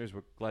new listeners,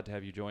 we're glad to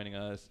have you joining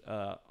us.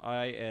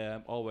 I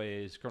am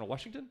always Colonel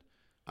Washington.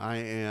 I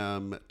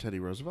am Teddy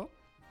Roosevelt.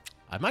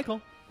 I'm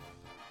Michael.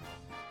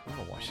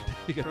 Colonel Washington.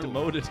 You got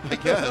demoted. I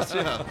guess,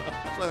 yeah.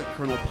 It's like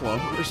Colonel Plum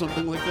or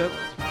something like that.